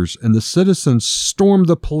neighbors and the citizens stormed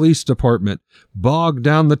the police department, bogged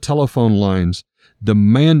down the telephone lines,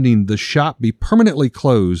 demanding the shop be permanently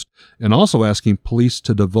closed, and also asking police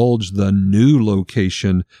to divulge the new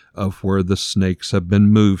location of where the snakes have been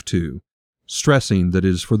moved to, stressing that it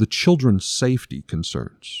is for the children's safety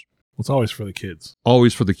concerns. It's always for the kids.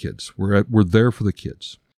 Always for the kids. We're there for the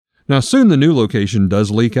kids. Now, soon the new location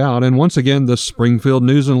does leak out, and once again, the Springfield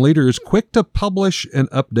News and Leader is quick to publish and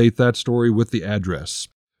update that story with the address.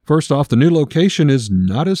 First off, the new location is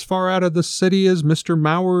not as far out of the city as Mr.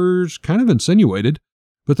 Mauer's kind of insinuated,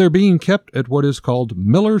 but they're being kept at what is called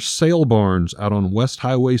Miller's Sale Barns out on West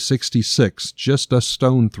Highway 66, just a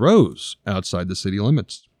stone throws outside the city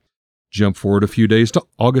limits. Jump forward a few days to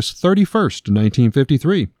August 31st,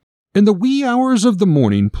 1953. In the wee hours of the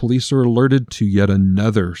morning, police are alerted to yet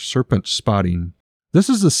another serpent spotting. This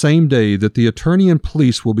is the same day that the attorney and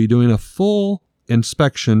police will be doing a full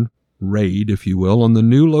inspection, raid, if you will, on the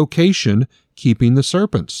new location keeping the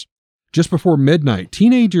serpents. Just before midnight,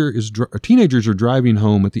 teenagers are driving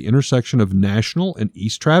home at the intersection of National and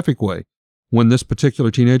East Trafficway when this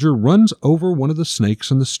particular teenager runs over one of the snakes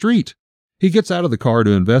in the street. He gets out of the car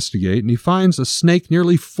to investigate, and he finds a snake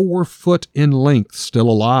nearly 4 foot in length, still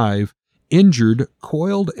alive, injured,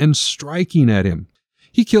 coiled, and striking at him.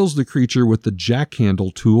 He kills the creature with the jack-handle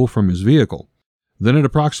tool from his vehicle. Then at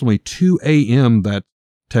approximately 2 a.m. that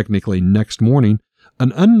technically next morning,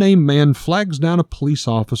 an unnamed man flags down a police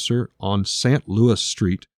officer on St. Louis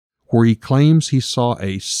Street, where he claims he saw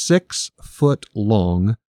a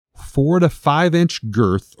 6-foot-long, 4 to 5 inch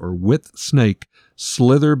girth or width snake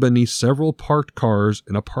slither beneath several parked cars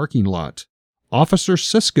in a parking lot. Officer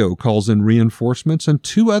Cisco calls in reinforcements, and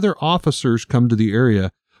 2 other officers come to the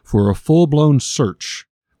area for a full-blown search,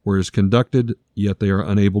 where is conducted, yet they are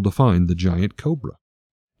unable to find the giant cobra.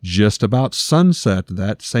 Just about sunset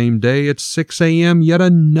that same day at 6 a.m., yet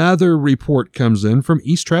another report comes in from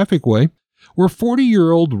East Trafficway, where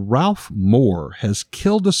 40-year-old Ralph Moore has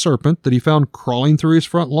killed a serpent that he found crawling through his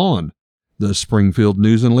front lawn. The Springfield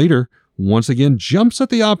News and Leader once again jumps at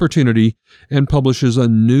the opportunity and publishes a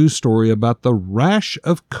news story about the rash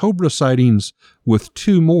of cobra sightings with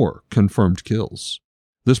 2 more confirmed kills.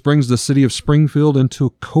 This brings the city of Springfield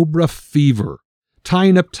into cobra fever,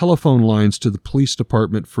 tying up telephone lines to the police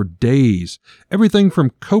department for days. Everything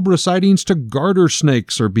from cobra sightings to garter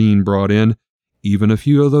snakes are being brought in, even a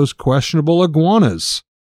few of those questionable iguanas,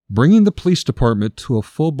 bringing the police department to a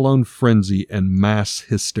full-blown frenzy and mass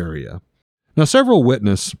hysteria. Now, several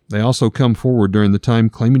witnesses, they also come forward during the time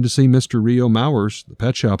claiming to see Mr. Rio Mauers, the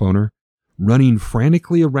pet shop owner, running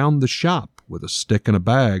frantically around the shop with a stick and a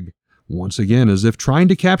bag, once again as if trying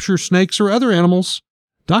to capture snakes or other animals.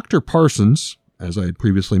 Dr. Parsons, as I had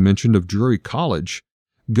previously mentioned, of Drury College,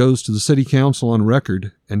 goes to the city council on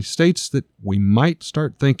record and states that we might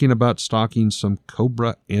start thinking about stocking some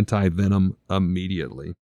Cobra anti-venom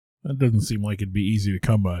immediately. That doesn't seem like it'd be easy to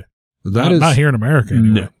come by. That is not here in America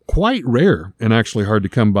anyway. No, quite rare and actually hard to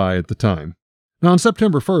come by at the time. Now, on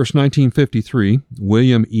September 1st, 1953,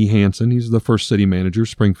 William E. Hanson, he's the first city manager of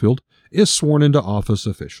Springfield, is sworn into office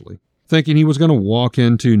officially. Thinking he was going to walk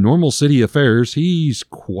into normal city affairs, he's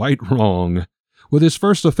quite wrong. With his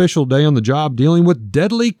first official day on the job dealing with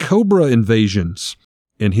deadly Cobra invasions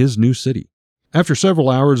in his new city. After several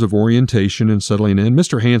hours of orientation and settling in,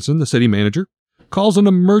 Mr. Hanson, the city manager, calls an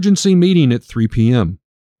emergency meeting at 3 p.m.,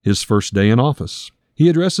 his first day in office. He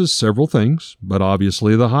addresses several things, but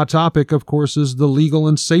obviously the hot topic, of course, is the legal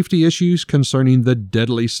and safety issues concerning the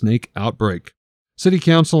deadly snake outbreak. City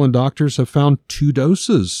council and doctors have found 2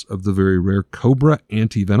 doses of the very rare Cobra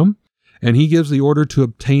antivenom, and he gives the order to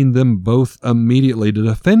obtain them both immediately to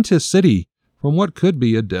defend his city from what could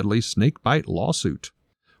be a deadly snakebite lawsuit.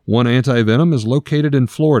 One antivenom is located in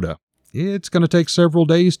Florida. It's going to take several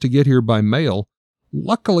days to get here by mail.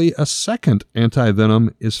 Luckily, a second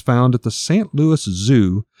antivenom is found at the St. Louis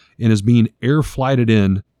Zoo and is being air flighted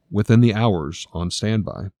in within the hours on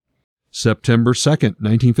standby. September 2nd,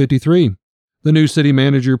 1953. The new city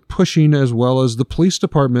manager, pushing as well as the police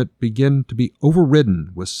department, begin to be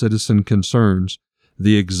overridden with citizen concerns.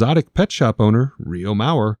 The exotic pet shop owner, Rio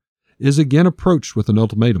Maurer, is again approached with an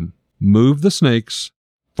ultimatum. Move the snakes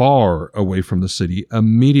far away from the city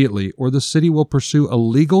immediately, or the city will pursue a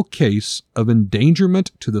legal case of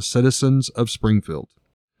endangerment to the citizens of Springfield.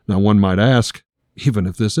 Now, one might ask, even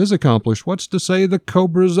if this is accomplished, what's to say the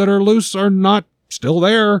cobras that are loose are not still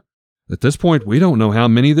there? At this point, we don't know how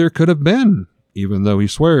many there could have been, even though he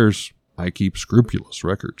swears, I keep scrupulous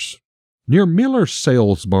records. Near Miller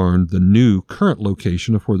Sales Barn, the new current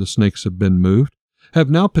location of where the snakes have been moved, have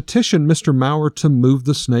now petitioned Mr. Maurer to move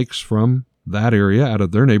the snakes from that area out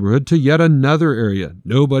of their neighborhood to yet another area.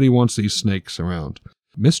 Nobody wants these snakes around.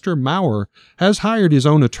 Mr. Maurer has hired his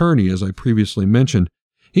own attorney, as I previously mentioned.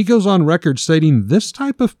 He goes on record stating this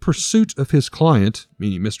type of pursuit of his client,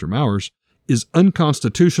 meaning Mr. Maurer's, is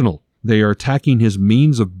unconstitutional. They are attacking his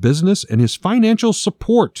means of business and his financial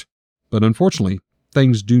support. But unfortunately,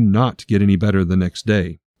 things do not get any better the next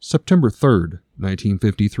day. September 3rd,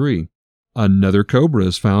 1953. Another cobra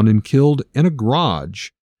is found and killed in a garage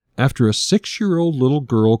after a 6-year-old little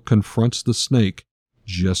girl confronts the snake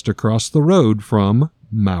just across the road from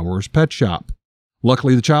Maurer's pet shop.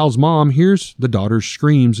 Luckily, the child's mom hears the daughter's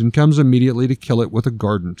screams and comes immediately to kill it with a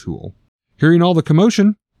garden tool. Hearing all the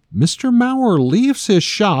commotion, Mr. Maurer leaves his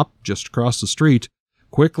shop just across the street,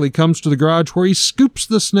 quickly comes to the garage where he scoops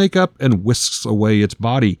the snake up and whisks away its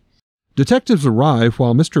body. Detectives arrive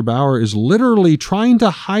while Mr. Maurer is literally trying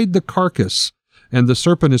to hide the carcass, and the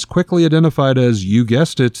serpent is quickly identified as, you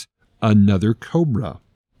guessed it, another cobra.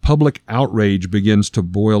 Public outrage begins to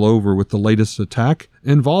boil over with the latest attack,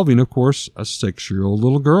 involving, of course, a 6-year-old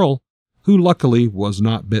little girl, who luckily was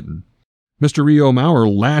not bitten. Mr. Rio Maurer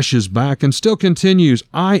lashes back and still continues,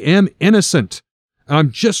 I am innocent. I'm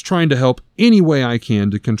just trying to help any way I can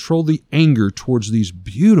to control the anger towards these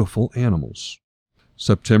beautiful animals.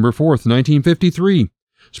 September 4th, 1953.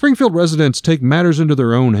 Springfield residents take matters into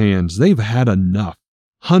their own hands. They've had enough.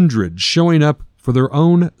 Hundreds showing up for their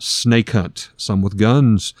own snake hunt, some with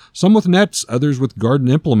guns, some with nets, others with garden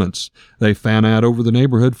implements. They fan out over the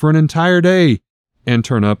neighborhood for an entire day and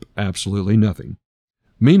turn up absolutely nothing.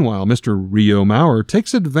 Meanwhile, Mr. Rio Maurer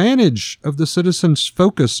takes advantage of the citizens'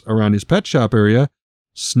 focus around his pet shop area,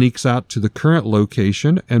 sneaks out to the current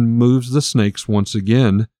location, and moves the snakes once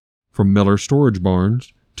again from Miller Storage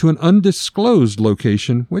Barns to an undisclosed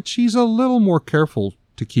location, which he's a little more careful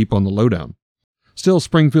to keep on the lowdown. Still,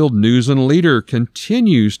 Springfield News and Leader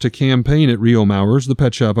continues to campaign at Rio Maurer's, the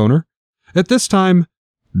pet shop owner. At this time,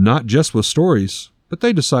 not just with stories, but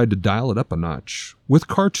they decide to dial it up a notch with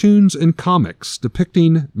cartoons and comics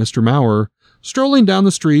depicting Mr. Maurer strolling down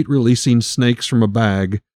the street releasing snakes from a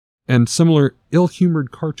bag and similar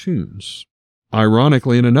ill-humored cartoons.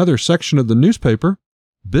 Ironically, in another section of the newspaper,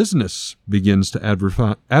 business begins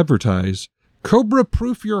to advertise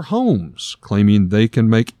Cobra-proof your homes, claiming they can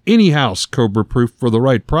make any house Cobra-proof for the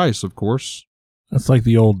right price, of course. That's like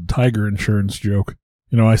the old tiger insurance joke.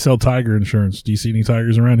 You know, I sell tiger insurance. Do you see any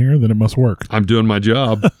tigers around here? Then it must work. I'm doing my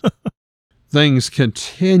job. Things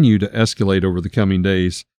continue to escalate over the coming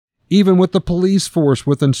days, even with the police force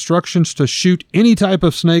with instructions to shoot any type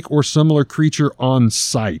of snake or similar creature on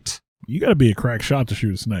sight. You got to be a crack shot to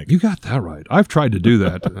shoot a snake. You got that right. I've tried to do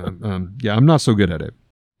that. I'm not so good at it.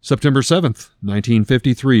 September 7th,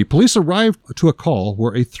 1953. Police arrived to a call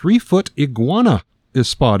where a 3-foot iguana is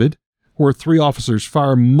spotted where 3 officers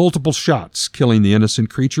fire multiple shots, killing the innocent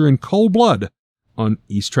creature in cold blood on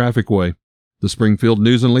East Traffic Way. The Springfield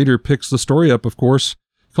News and Leader picks the story up, of course,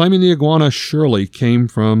 claiming the iguana surely came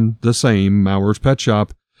from the same Mauer's Pet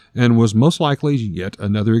Shop and was most likely yet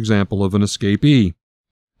another example of an escapee.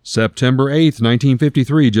 September 8th,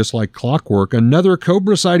 1953, just like clockwork, another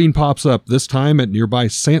cobra sighting pops up, this time at nearby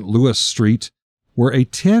St. Louis Street, where a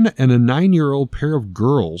 10 and a 9-year-old pair of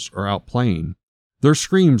girls are out playing. Their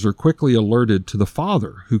screams are quickly alerted to the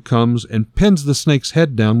father, who comes and pins the snake's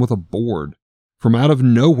head down with a board. From out of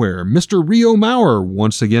nowhere, Mr. Rio Mauer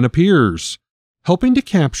once again appears, helping to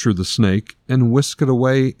capture the snake and whisk it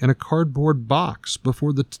away in a cardboard box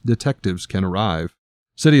before the detectives can arrive.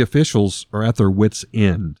 City officials are at their wits'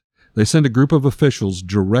 end. They send a group of officials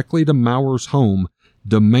directly to Mauer's home,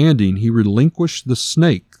 demanding he relinquish the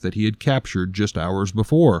snake that he had captured just hours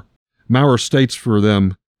before. Mauer states for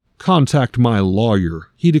them, "Contact my lawyer."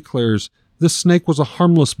 He declares this snake was a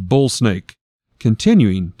harmless bull snake,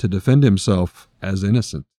 continuing to defend himself as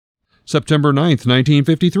innocent. September 9th,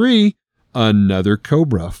 1953, another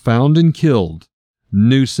cobra found and killed.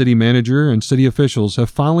 New city manager and city officials have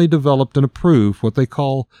finally developed and approved what they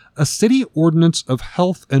call a city ordinance of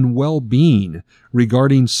health and well-being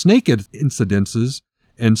regarding snake incidences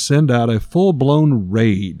and send out a full-blown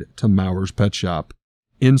raid to Mauer's Pet Shop.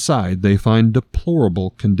 Inside, they find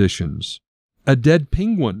deplorable conditions. A dead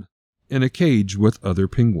penguin in a cage with other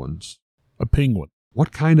penguins. A penguin.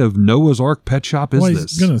 What kind of Noah's Ark pet shop is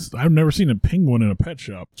this? Goodness, I've never seen a penguin in a pet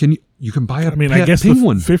shop. You can buy a pet I guess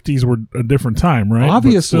penguin. The 50s were a different time, right?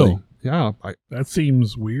 Obviously. Yeah. That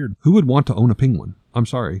seems weird. Who would want to own a penguin? I'm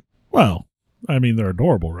sorry. Well, they're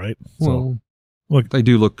adorable, right? Well, look, they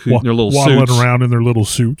do look cute in their little waddling suits. around in their little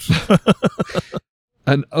suits.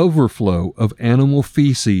 An overflow of animal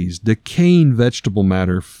feces, decaying vegetable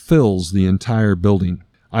matter fills the entire building.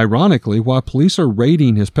 Ironically, while police are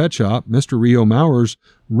raiding his pet shop, Mr. Rio Mauers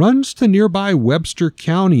runs to nearby Webster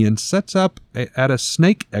County and sets up at a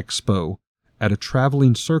snake expo at a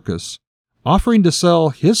traveling circus, offering to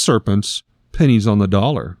sell his serpents pennies on the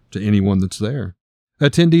dollar to anyone that's there.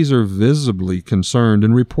 Attendees are visibly concerned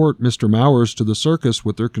and report Mr. Mauers to the circus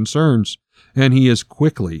with their concerns, and he is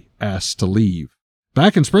quickly asked to leave.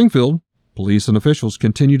 Back in Springfield, police and officials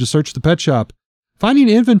continue to search the pet shop, finding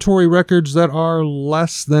inventory records that are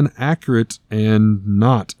less than accurate and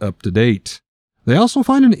not up to date. They also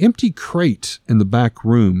find an empty crate in the back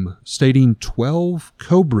room stating 12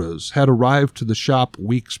 cobras had arrived to the shop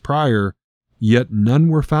weeks prior, yet none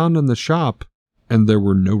were found in the shop and there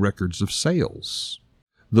were no records of sales.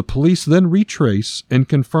 The police then retrace and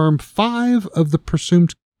confirm 5 of the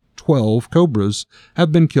presumed 12 cobras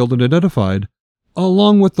have been killed and identified,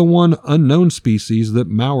 along with the one unknown species that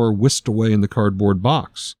Mauer whisked away in the cardboard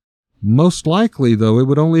box. Most likely, though, it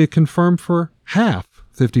would only confirm for half,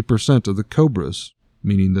 50% of the cobras,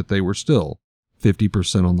 meaning that they were still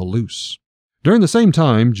 50% on the loose. During the same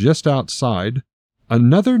time, just outside,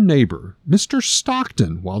 another neighbor, Mr.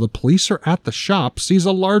 Stockton, while the police are at the shop, sees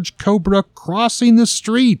a large cobra crossing the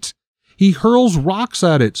street. He hurls rocks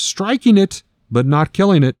at it, striking it, but not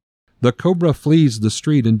killing it. The cobra flees the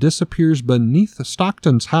street and disappears beneath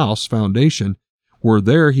Stockton's house foundation, where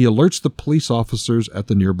there he alerts the police officers at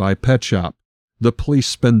the nearby pet shop. The police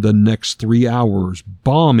spend the next 3 hours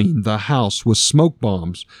bombing the house with smoke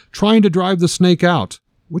bombs, trying to drive the snake out,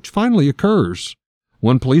 which finally occurs.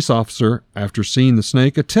 One police officer, after seeing the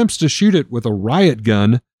snake, attempts to shoot it with a riot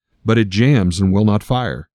gun, but it jams and will not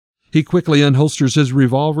fire. He quickly unholsters his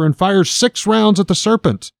revolver and fires 6 rounds at the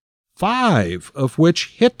serpent, 5 of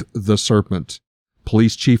which hit the serpent.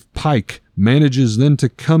 Police Chief Pike manages then to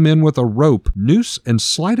come in with a rope, noose, and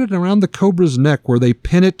slide it around the cobra's neck, where they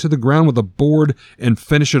pin it to the ground with a board and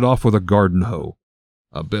finish it off with a garden hoe.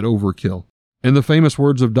 A bit overkill. In the famous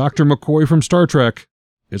words of Dr. McCoy from Star Trek,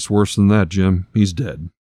 "It's worse than that, Jim. He's dead."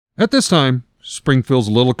 At this time, Springfield's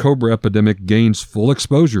little cobra epidemic gains full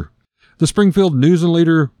exposure. The Springfield News and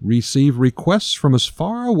Leader receive requests from as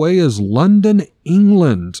far away as London,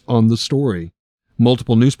 England on the story.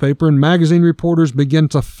 Multiple newspaper and magazine reporters begin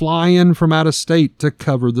to fly in from out of state to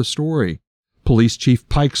cover the story. Police Chief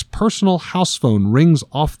Pike's personal house phone rings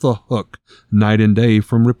off the hook night and day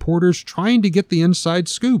from reporters trying to get the inside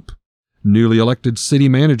scoop. Newly elected city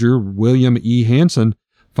manager William E. Hanson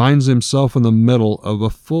finds himself in the middle of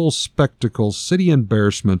a full spectacle city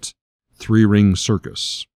embarrassment 3-ring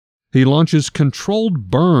circus. He launches controlled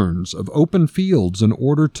burns of open fields in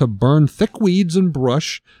order to burn thick weeds and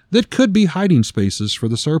brush that could be hiding spaces for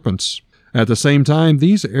the serpents. At the same time,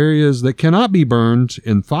 these areas that cannot be burned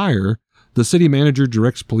in fire The city manager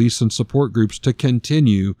directs police and support groups to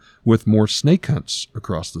continue with more snake hunts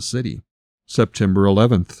across the city. September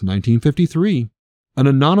 11th, 1953, an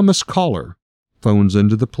anonymous caller phones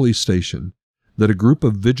into the police station that a group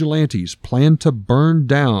of vigilantes plan to burn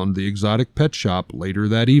down the exotic pet shop later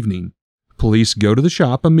that evening. Police go to the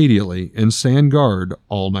shop immediately and stand guard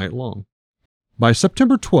all night long. By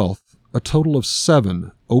September 12th, a total of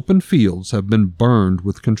 7 open fields have been burned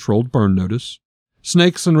with controlled burn notice.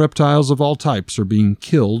 Snakes and reptiles of all types are being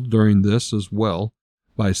killed during this as well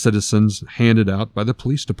by citizens handed out by the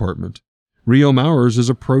police department. Rio Mowers is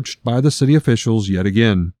approached by the city officials yet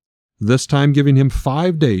again, this time giving him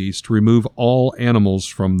 5 days to remove all animals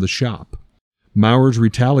from the shop. Mowers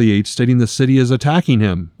retaliates, stating the city is attacking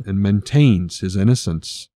him, and maintains his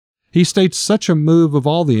innocence. He states such a move of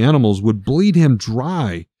all the animals would bleed him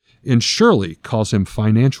dry and surely cause him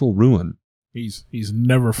financial ruin. He's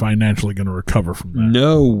never financially going to recover from that.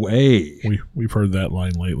 No way. We've heard that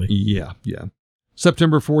line lately. Yeah.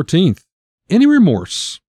 September 14th. Any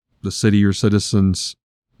remorse the city or citizens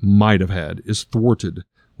might have had is thwarted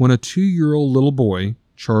when a 2-year-old little boy,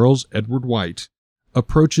 Charles Edward White,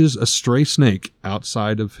 approaches a stray snake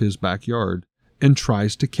outside of his backyard and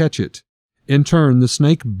tries to catch it. In turn, the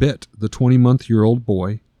snake bit the 20-month-old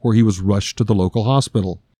boy, where he was rushed to the local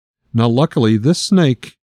hospital. Now, luckily, this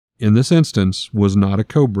snake, in this instance, was not a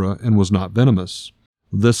cobra and was not venomous.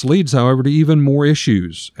 This leads, however, to even more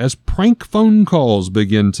issues, as prank phone calls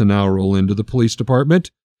begin to now roll into the police department,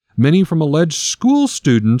 many from alleged school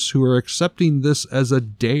students who are accepting this as a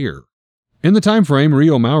dare. In the time frame,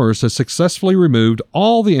 Rio Mowers has successfully removed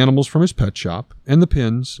all the animals from his pet shop and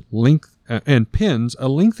pins a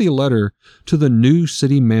lengthy letter to the new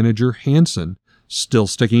city manager Hansen, still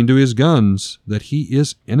sticking to his guns that he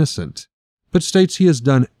is innocent, but states he has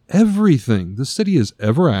done everything the city has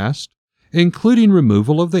ever asked, including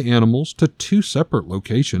removal of the animals to 2 separate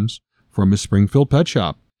locations from his Springfield pet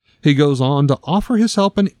shop. He goes on to offer his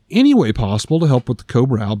help in any way possible to help with the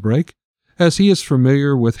cobra outbreak, as he is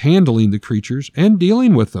familiar with handling the creatures and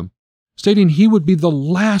dealing with them, stating he would be the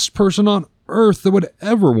last person on earth that would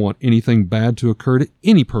ever want anything bad to occur to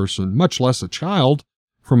any person, much less a child,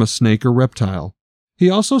 from a snake or reptile. He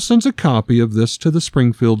also sends a copy of this to the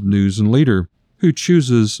Springfield News and Leader, who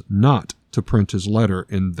chooses not to print his letter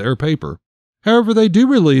in their paper. However, they do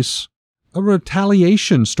release a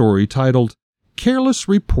retaliation story titled Careless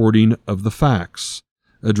Reporting of the Facts,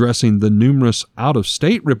 addressing the numerous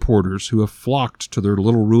out-of-state reporters who have flocked to their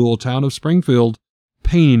little rural town of Springfield,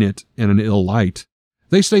 painting it in an ill light.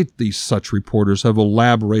 They state these such reporters have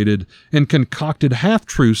elaborated and concocted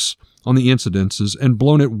half-truths on the incidences and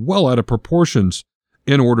blown it well out of proportions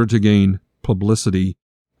in order to gain publicity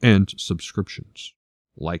and subscriptions.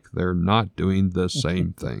 Like they're not doing the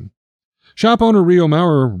same thing. Shop owner Rio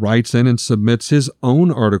Maurer writes in and submits his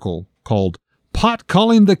own article called Pot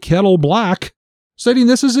Calling the Kettle Black, stating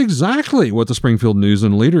this is exactly what the Springfield News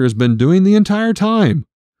and Leader has been doing the entire time,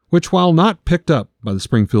 which, while not picked up by the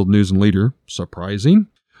Springfield News and Leader, surprising,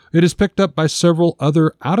 it is picked up by several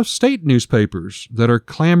other out-of-state newspapers that are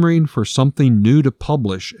clamoring for something new to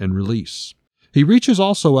publish and release. He reaches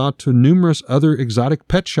also out to numerous other exotic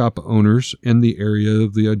pet shop owners in the area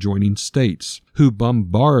of the adjoining states, who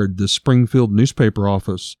bombard the Springfield newspaper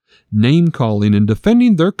office, name-calling and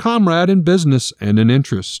defending their comrade in business and in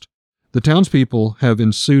interest. The townspeople have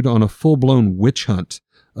ensued on a full-blown witch hunt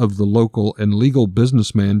of the local and legal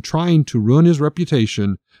businessman trying to ruin his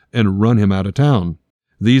reputation and run him out of town.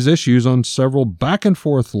 These issues on several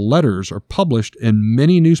back-and-forth letters are published in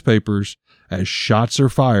many newspapers as shots are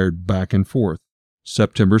fired back and forth.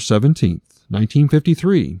 September 17th,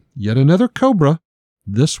 1953, yet another cobra,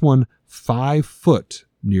 this one 5 foot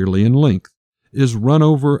nearly in length, is run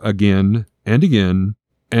over again and again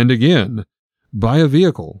and again by a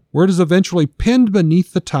vehicle, where it is eventually pinned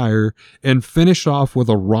beneath the tire and finished off with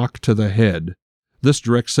a rock to the head. This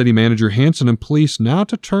directs city manager Hansen and police now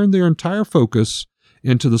to turn their entire focus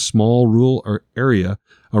into the small rural area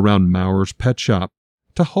around Maurer's pet shop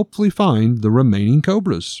to hopefully find the remaining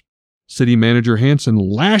cobras. City manager Hansen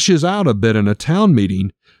lashes out a bit in a town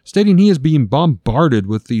meeting, stating he is being bombarded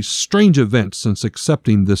with these strange events since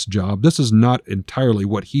accepting this job. This is not entirely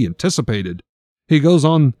what he anticipated. He goes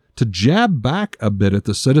on to jab back a bit at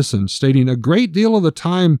the citizens, stating a great deal of the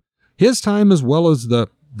time, his time as well as the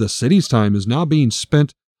city's time, is now being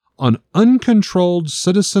spent on uncontrolled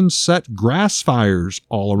citizen-set grass fires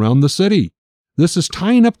all around the city. This is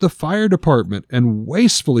tying up the fire department and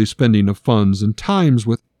wastefully spending of funds and times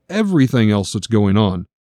with everything else that's going on.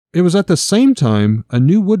 It was at the same time a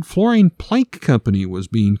new wood flooring plank company was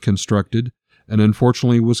being constructed and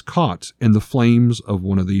unfortunately was caught in the flames of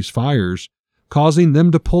one of these fires, causing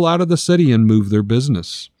them to pull out of the city and move their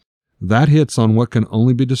business. That hits on what can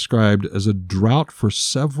only be described as a drought for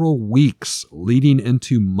several weeks, leading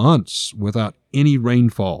into months without any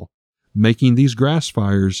rainfall, making these grass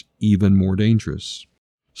fires even more dangerous.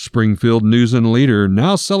 Springfield News and Leader,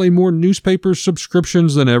 now selling more newspaper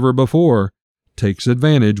subscriptions than ever before, takes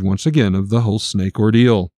advantage once again of the whole snake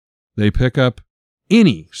ordeal. They pick up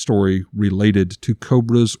any story related to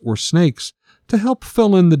cobras or snakes to help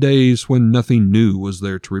fill in the days when nothing new was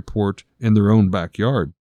there to report in their own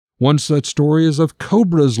backyard. One such story is of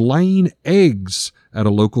cobras laying eggs at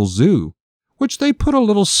a local zoo, which they put a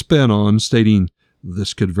little spin on, stating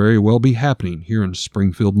this could very well be happening here in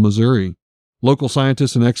Springfield, Missouri. Local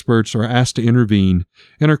scientists and experts are asked to intervene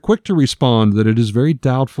and are quick to respond that it is very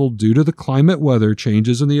doubtful, due to the climate weather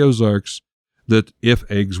changes in the Ozarks, that if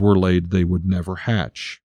eggs were laid, they would never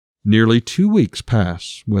hatch. Nearly 2 weeks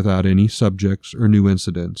pass without any subjects or new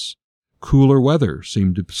incidents. Cooler weather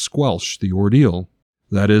seemed to squelch the ordeal.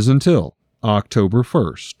 That is until October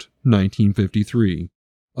 1st, 1953.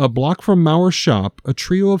 A block from Mauer's shop, a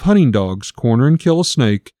trio of hunting dogs corner and kill a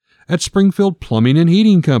snake at Springfield Plumbing and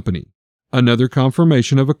Heating Company. Another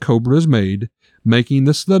confirmation of a cobra is made, making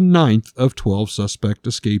this the 9th of 12 suspect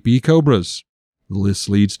escapee cobras. This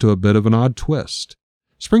leads to a bit of an odd twist.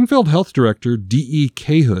 Springfield Health Director D.E.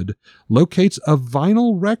 Cahood locates a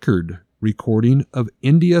vinyl record recording of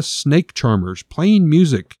India snake charmers playing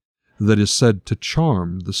music that is said to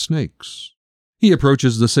charm the snakes. He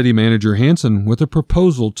approaches the city manager Hanson with a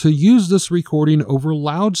proposal to use this recording over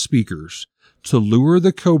loudspeakers to lure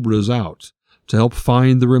the cobras out, to help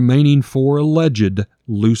find the remaining 4 alleged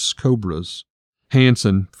loose cobras.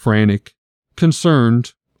 Hanson, frantic,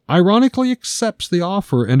 concerned, ironically accepts the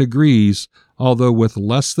offer and agrees, although with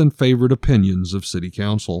less than favored opinions of city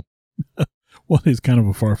council. What is kind of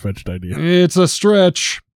a far-fetched idea? It's a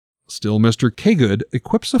stretch. Still, Mr. Cagood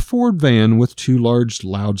equips a Ford van with 2 large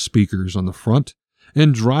loudspeakers on the front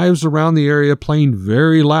and drives around the area playing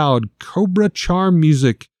very loud Cobra Charm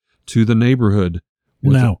music to the neighborhood.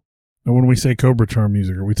 Now, when we say Cobra Charm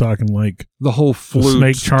music, are we talking like the whole flute?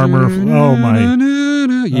 Snake Charmer? Oh, my.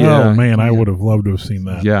 Yeah. Oh, man, I would have loved to have seen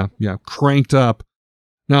that. Yeah, cranked up.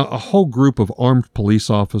 Now, a whole group of armed police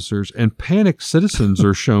officers and panicked citizens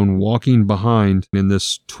are shown walking behind in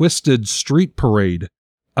this twisted street parade.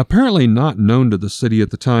 Apparently not known to the city at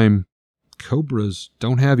the time, cobras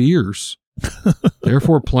don't have ears.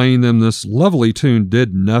 Therefore, playing them this lovely tune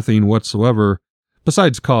did nothing whatsoever,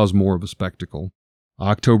 besides cause more of a spectacle.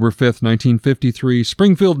 October 5th, 1953,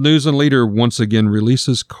 Springfield News and Leader once again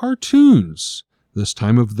releases cartoons, this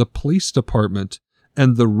time of the police department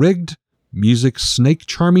and the rigged music snake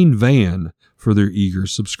charming van for their eager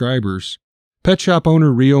subscribers. Pet shop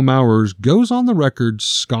owner Rio Mowers goes on the record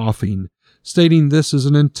scoffing, stating this is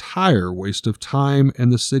an entire waste of time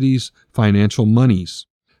and the city's financial monies.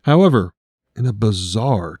 However, in a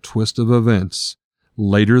bizarre twist of events,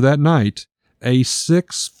 later that night, a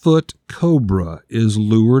 6-foot cobra is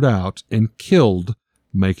lured out and killed,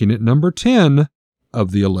 making it number 10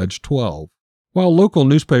 of the alleged 12. While local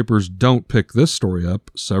newspapers don't pick this story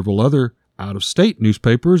up, several other out-of-state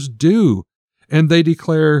newspapers do, and they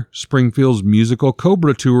declare Springfield's musical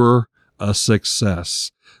Cobra tour a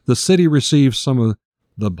success. The city receives some of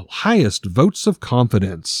the highest votes of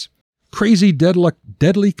confidence. Crazy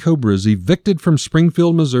deadly cobras evicted from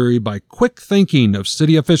Springfield, Missouri by quick thinking of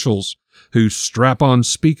city officials who strap on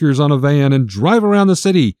speakers on a van and drive around the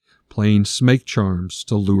city playing snake charms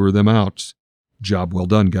to lure them out. Job well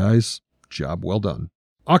done, guys. Job well done.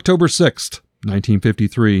 October 6th,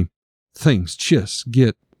 1953. Things just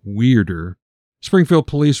get weirder. Springfield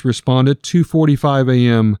police respond at 2:45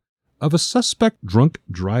 a.m. of a suspect drunk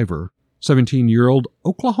driver, 17-year-old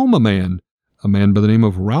Oklahoma man, a man by the name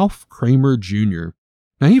of Ralph Kramer Jr.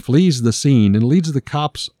 Now, he flees the scene and leads the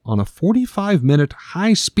cops on a 45-minute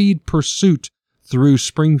high-speed pursuit through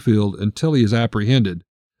Springfield until he is apprehended.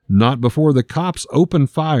 Not before the cops open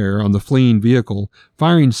fire on the fleeing vehicle,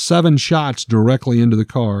 firing 7 shots directly into the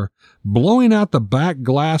car, blowing out the back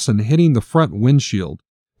glass and hitting the front windshield,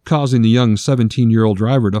 causing the young 17-year-old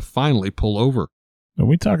driver to finally pull over. Now,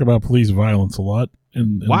 we talk about police violence a lot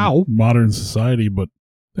in modern society, but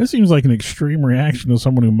that seems like an extreme reaction to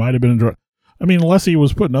someone who might have been unless he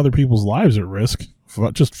was putting other people's lives at risk,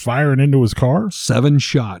 just firing into his car. 7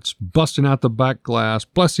 shots, busting out the back glass,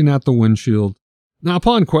 busting out the windshield. Now,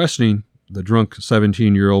 upon questioning, the drunk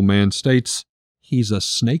 17-year-old man states he's a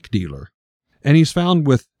snake dealer, and he's found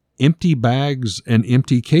with empty bags and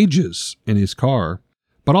empty cages in his car,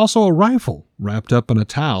 but also a rifle wrapped up in a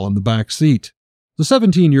towel in the back seat. The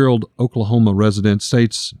 17-year-old Oklahoma resident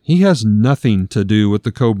states he has nothing to do with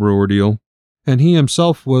the cobra ordeal, and he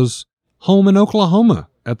himself was home in Oklahoma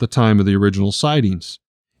at the time of the original sightings.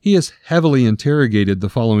 He is heavily interrogated the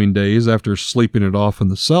following days after sleeping it off in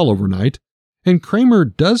the cell overnight, and Kramer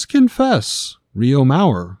does confess Rio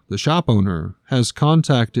Maurer, the shop owner, has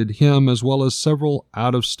contacted him as well as several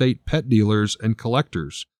out-of-state pet dealers and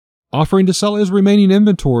collectors, offering to sell his remaining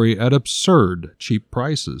inventory at absurd cheap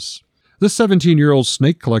prices. This 17-year-old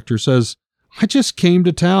snake collector says, "I just came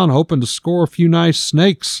to town hoping to score a few nice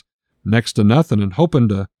snakes, next to nothing, and hoping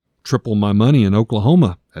to triple my money in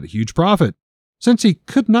Oklahoma at a huge profit." Since he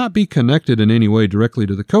could not be connected in any way directly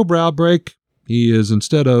to the cobra outbreak, he is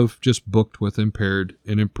instead of just booked with impaired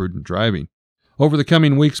and imprudent driving. Over the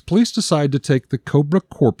coming weeks, police decide to take the cobra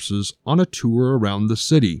corpses on a tour around the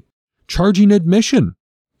city, charging admission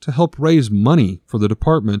to help raise money for the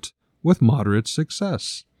department with moderate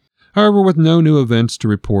success. However, with no new events to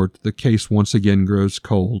report, the case once again grows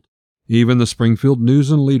cold. Even the Springfield News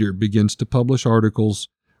and Leader begins to publish articles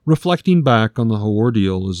reflecting back on the whole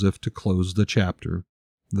ordeal as if to close the chapter.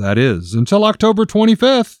 That is, until October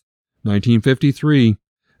 25th, 1953,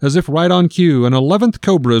 as if right on cue, an 11th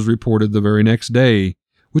cobra is reported the very next day,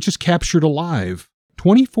 which is captured alive.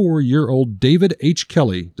 24-year-old David H.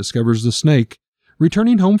 Kelly discovers the snake,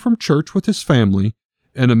 returning home from church with his family,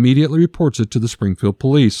 and immediately reports it to the Springfield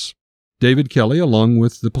police. David Kelly, along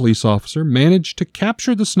with the police officer, managed to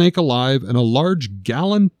capture the snake alive in a large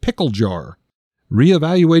gallon pickle jar.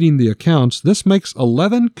 Reevaluating the accounts, this makes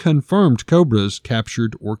 11 confirmed cobras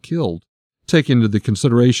captured or killed. Taking into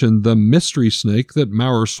consideration the mystery snake that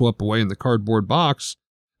Maurer swept away in the cardboard box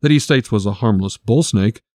that he states was a harmless bull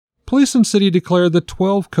snake, police and city declare that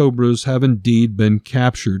 12 cobras have indeed been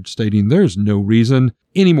captured, stating there's no reason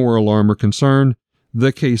any more alarm or concern.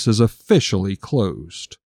 The case is officially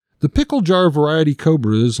closed. The pickle jar variety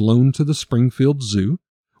cobra is loaned to the Springfield Zoo,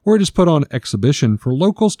 where it is put on exhibition for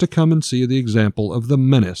locals to come and see the example of the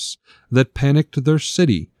menace that panicked their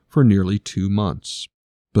city for nearly 2 months.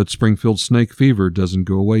 But Springfield snake fever doesn't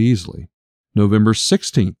go away easily. November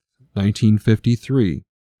 16, 1953.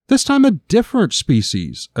 This time a different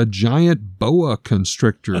species, a giant boa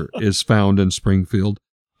constrictor, is found in Springfield,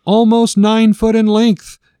 almost 9 foot in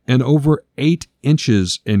length and over 8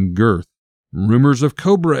 inches in girth. Rumors of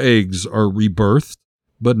cobra eggs are rebirthed,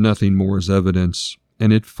 but nothing more is evidence,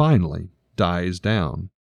 and it finally dies down.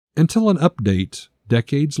 Until an update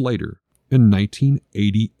decades later in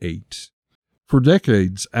 1988. For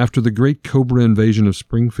decades after the great cobra invasion of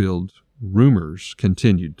Springfield, rumors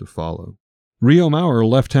continued to follow. Rio Maurer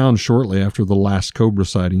left town shortly after the last cobra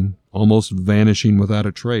sighting, almost vanishing without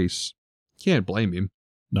a trace. Can't blame him.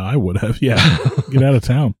 No, I would have, yeah. Get out of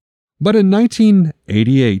town. But in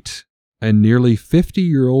 1988, a nearly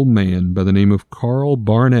 50-year-old man by the name of Carl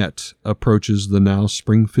Barnett approaches the now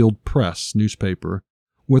Springfield Press newspaper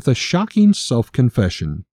with a shocking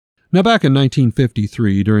self-confession. Now, back in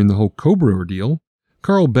 1953, during the whole cobra ordeal,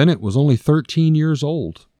 Carl Bennett was only 13 years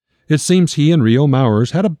old. It seems he and Rio Maurer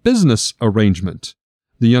had a business arrangement.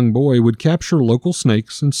 The young boy would capture local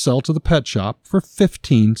snakes and sell to the pet shop for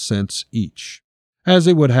 15 cents each. As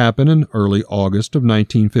it would happen in early August of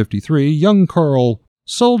 1953, young Carl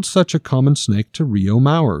sold such a common snake to Rio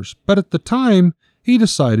Maurer, but at the time, he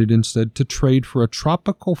decided instead to trade for a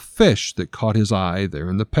tropical fish that caught his eye there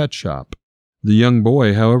in the pet shop. The young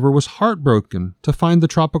boy, however, was heartbroken to find the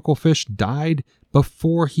tropical fish died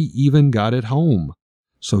before he even got it home.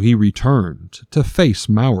 So he returned to face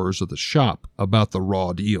Maurer at the shop about the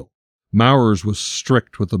raw deal. Maurer was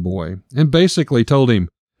strict with the boy and basically told him,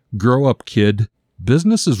 "Grow up, kid.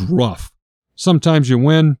 Business is rough. Sometimes you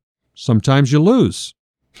win, sometimes you lose.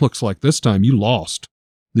 Looks like this time you lost."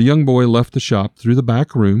 The young boy left the shop through the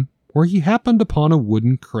back room, where he happened upon a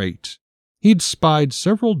wooden crate. He'd spied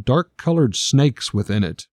several dark-colored snakes within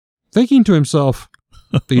it. Thinking to himself,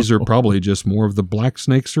 these are probably just more of the black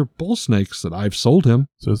snakes or bull snakes that I've sold him.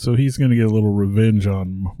 So he's going to get a little revenge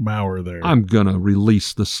on Maurer there. I'm going to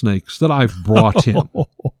release the snakes that I've brought him.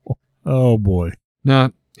 Oh, boy.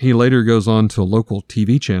 Now, he later goes on to a local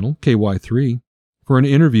TV channel, KY3, for an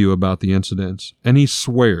interview about the incidents, and he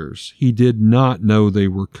swears he did not know they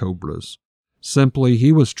were cobras. Simply,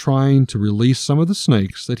 he was trying to release some of the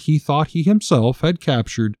snakes that he thought he himself had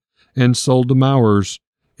captured and sold to Maurer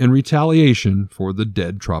in retaliation for the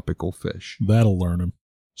dead tropical fish. That'll learn him.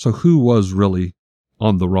 So who was really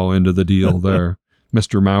on the raw end of the deal there?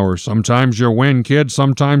 Mr. Maurer, sometimes you win, kid,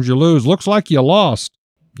 sometimes you lose. Looks like you lost.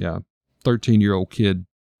 Yeah, 13-year-old kid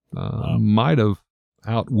might have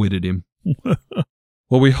outwitted him.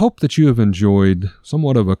 Well, we hope that you have enjoyed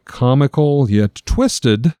somewhat of a comical yet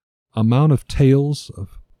twisted amount of tales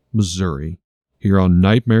of Missouri here on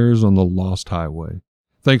Nightmares on the Lost Highway.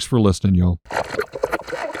 Thanks for listening, y'all.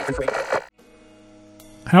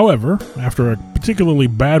 However, after a particularly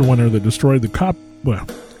bad winter that destroyed the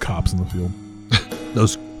cops in the field.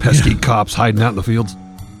 Those pesky cops hiding out in the fields.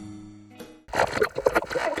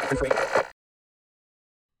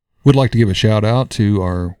 Would like to give a shout out to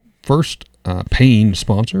our first paying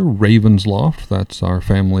sponsor, Raven's Loft. That's our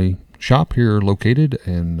family shop here located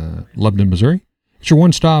in Lebanon, Missouri. It's your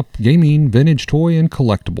one-stop gaming, vintage toy, and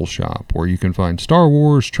collectible shop where you can find Star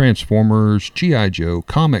Wars, Transformers, G.I. Joe,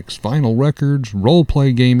 comics, vinyl records,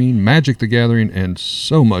 role-play gaming, Magic the Gathering, and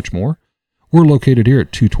so much more. We're located here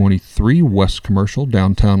at 223 West Commercial,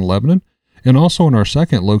 downtown Lebanon, and also in our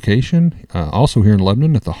second location, also here in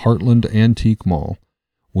Lebanon at the Heartland Antique Mall.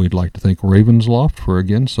 We'd like to thank Raven's Loft for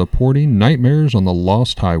again supporting Nightmares on the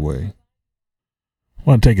Lost Highway. I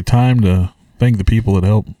want to take a time to thank the people that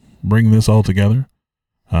helped bring this all together.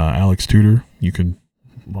 Alex Tudor, you can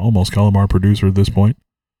almost call him our producer at this point.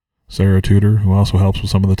 Sarah Tudor, who also helps with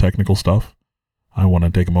some of the technical stuff. I want to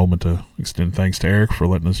take a moment to extend thanks to Eric for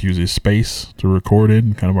letting us use his space to record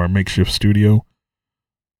in, kind of our makeshift studio.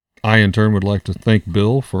 I, in turn, would like to thank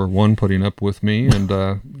Bill for, one, putting up with me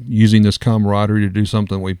and using this camaraderie to do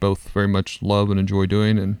something we both very much love and enjoy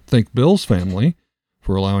doing, and thank Bill's family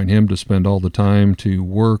for allowing him to spend all the time to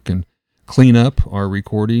work and clean up our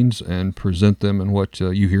recordings and present them in what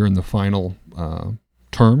you hear in the final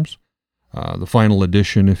terms, the final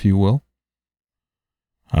edition, if you will.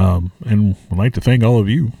 And I'd like to thank all of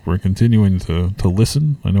you for continuing to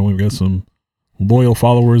listen. I know we've got some loyal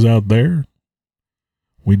followers out there.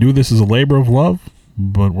 We do this as a labor of love,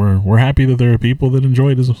 but we're happy that there are people that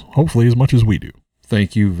enjoy it hopefully as much as we do.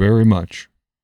 Thank you very much.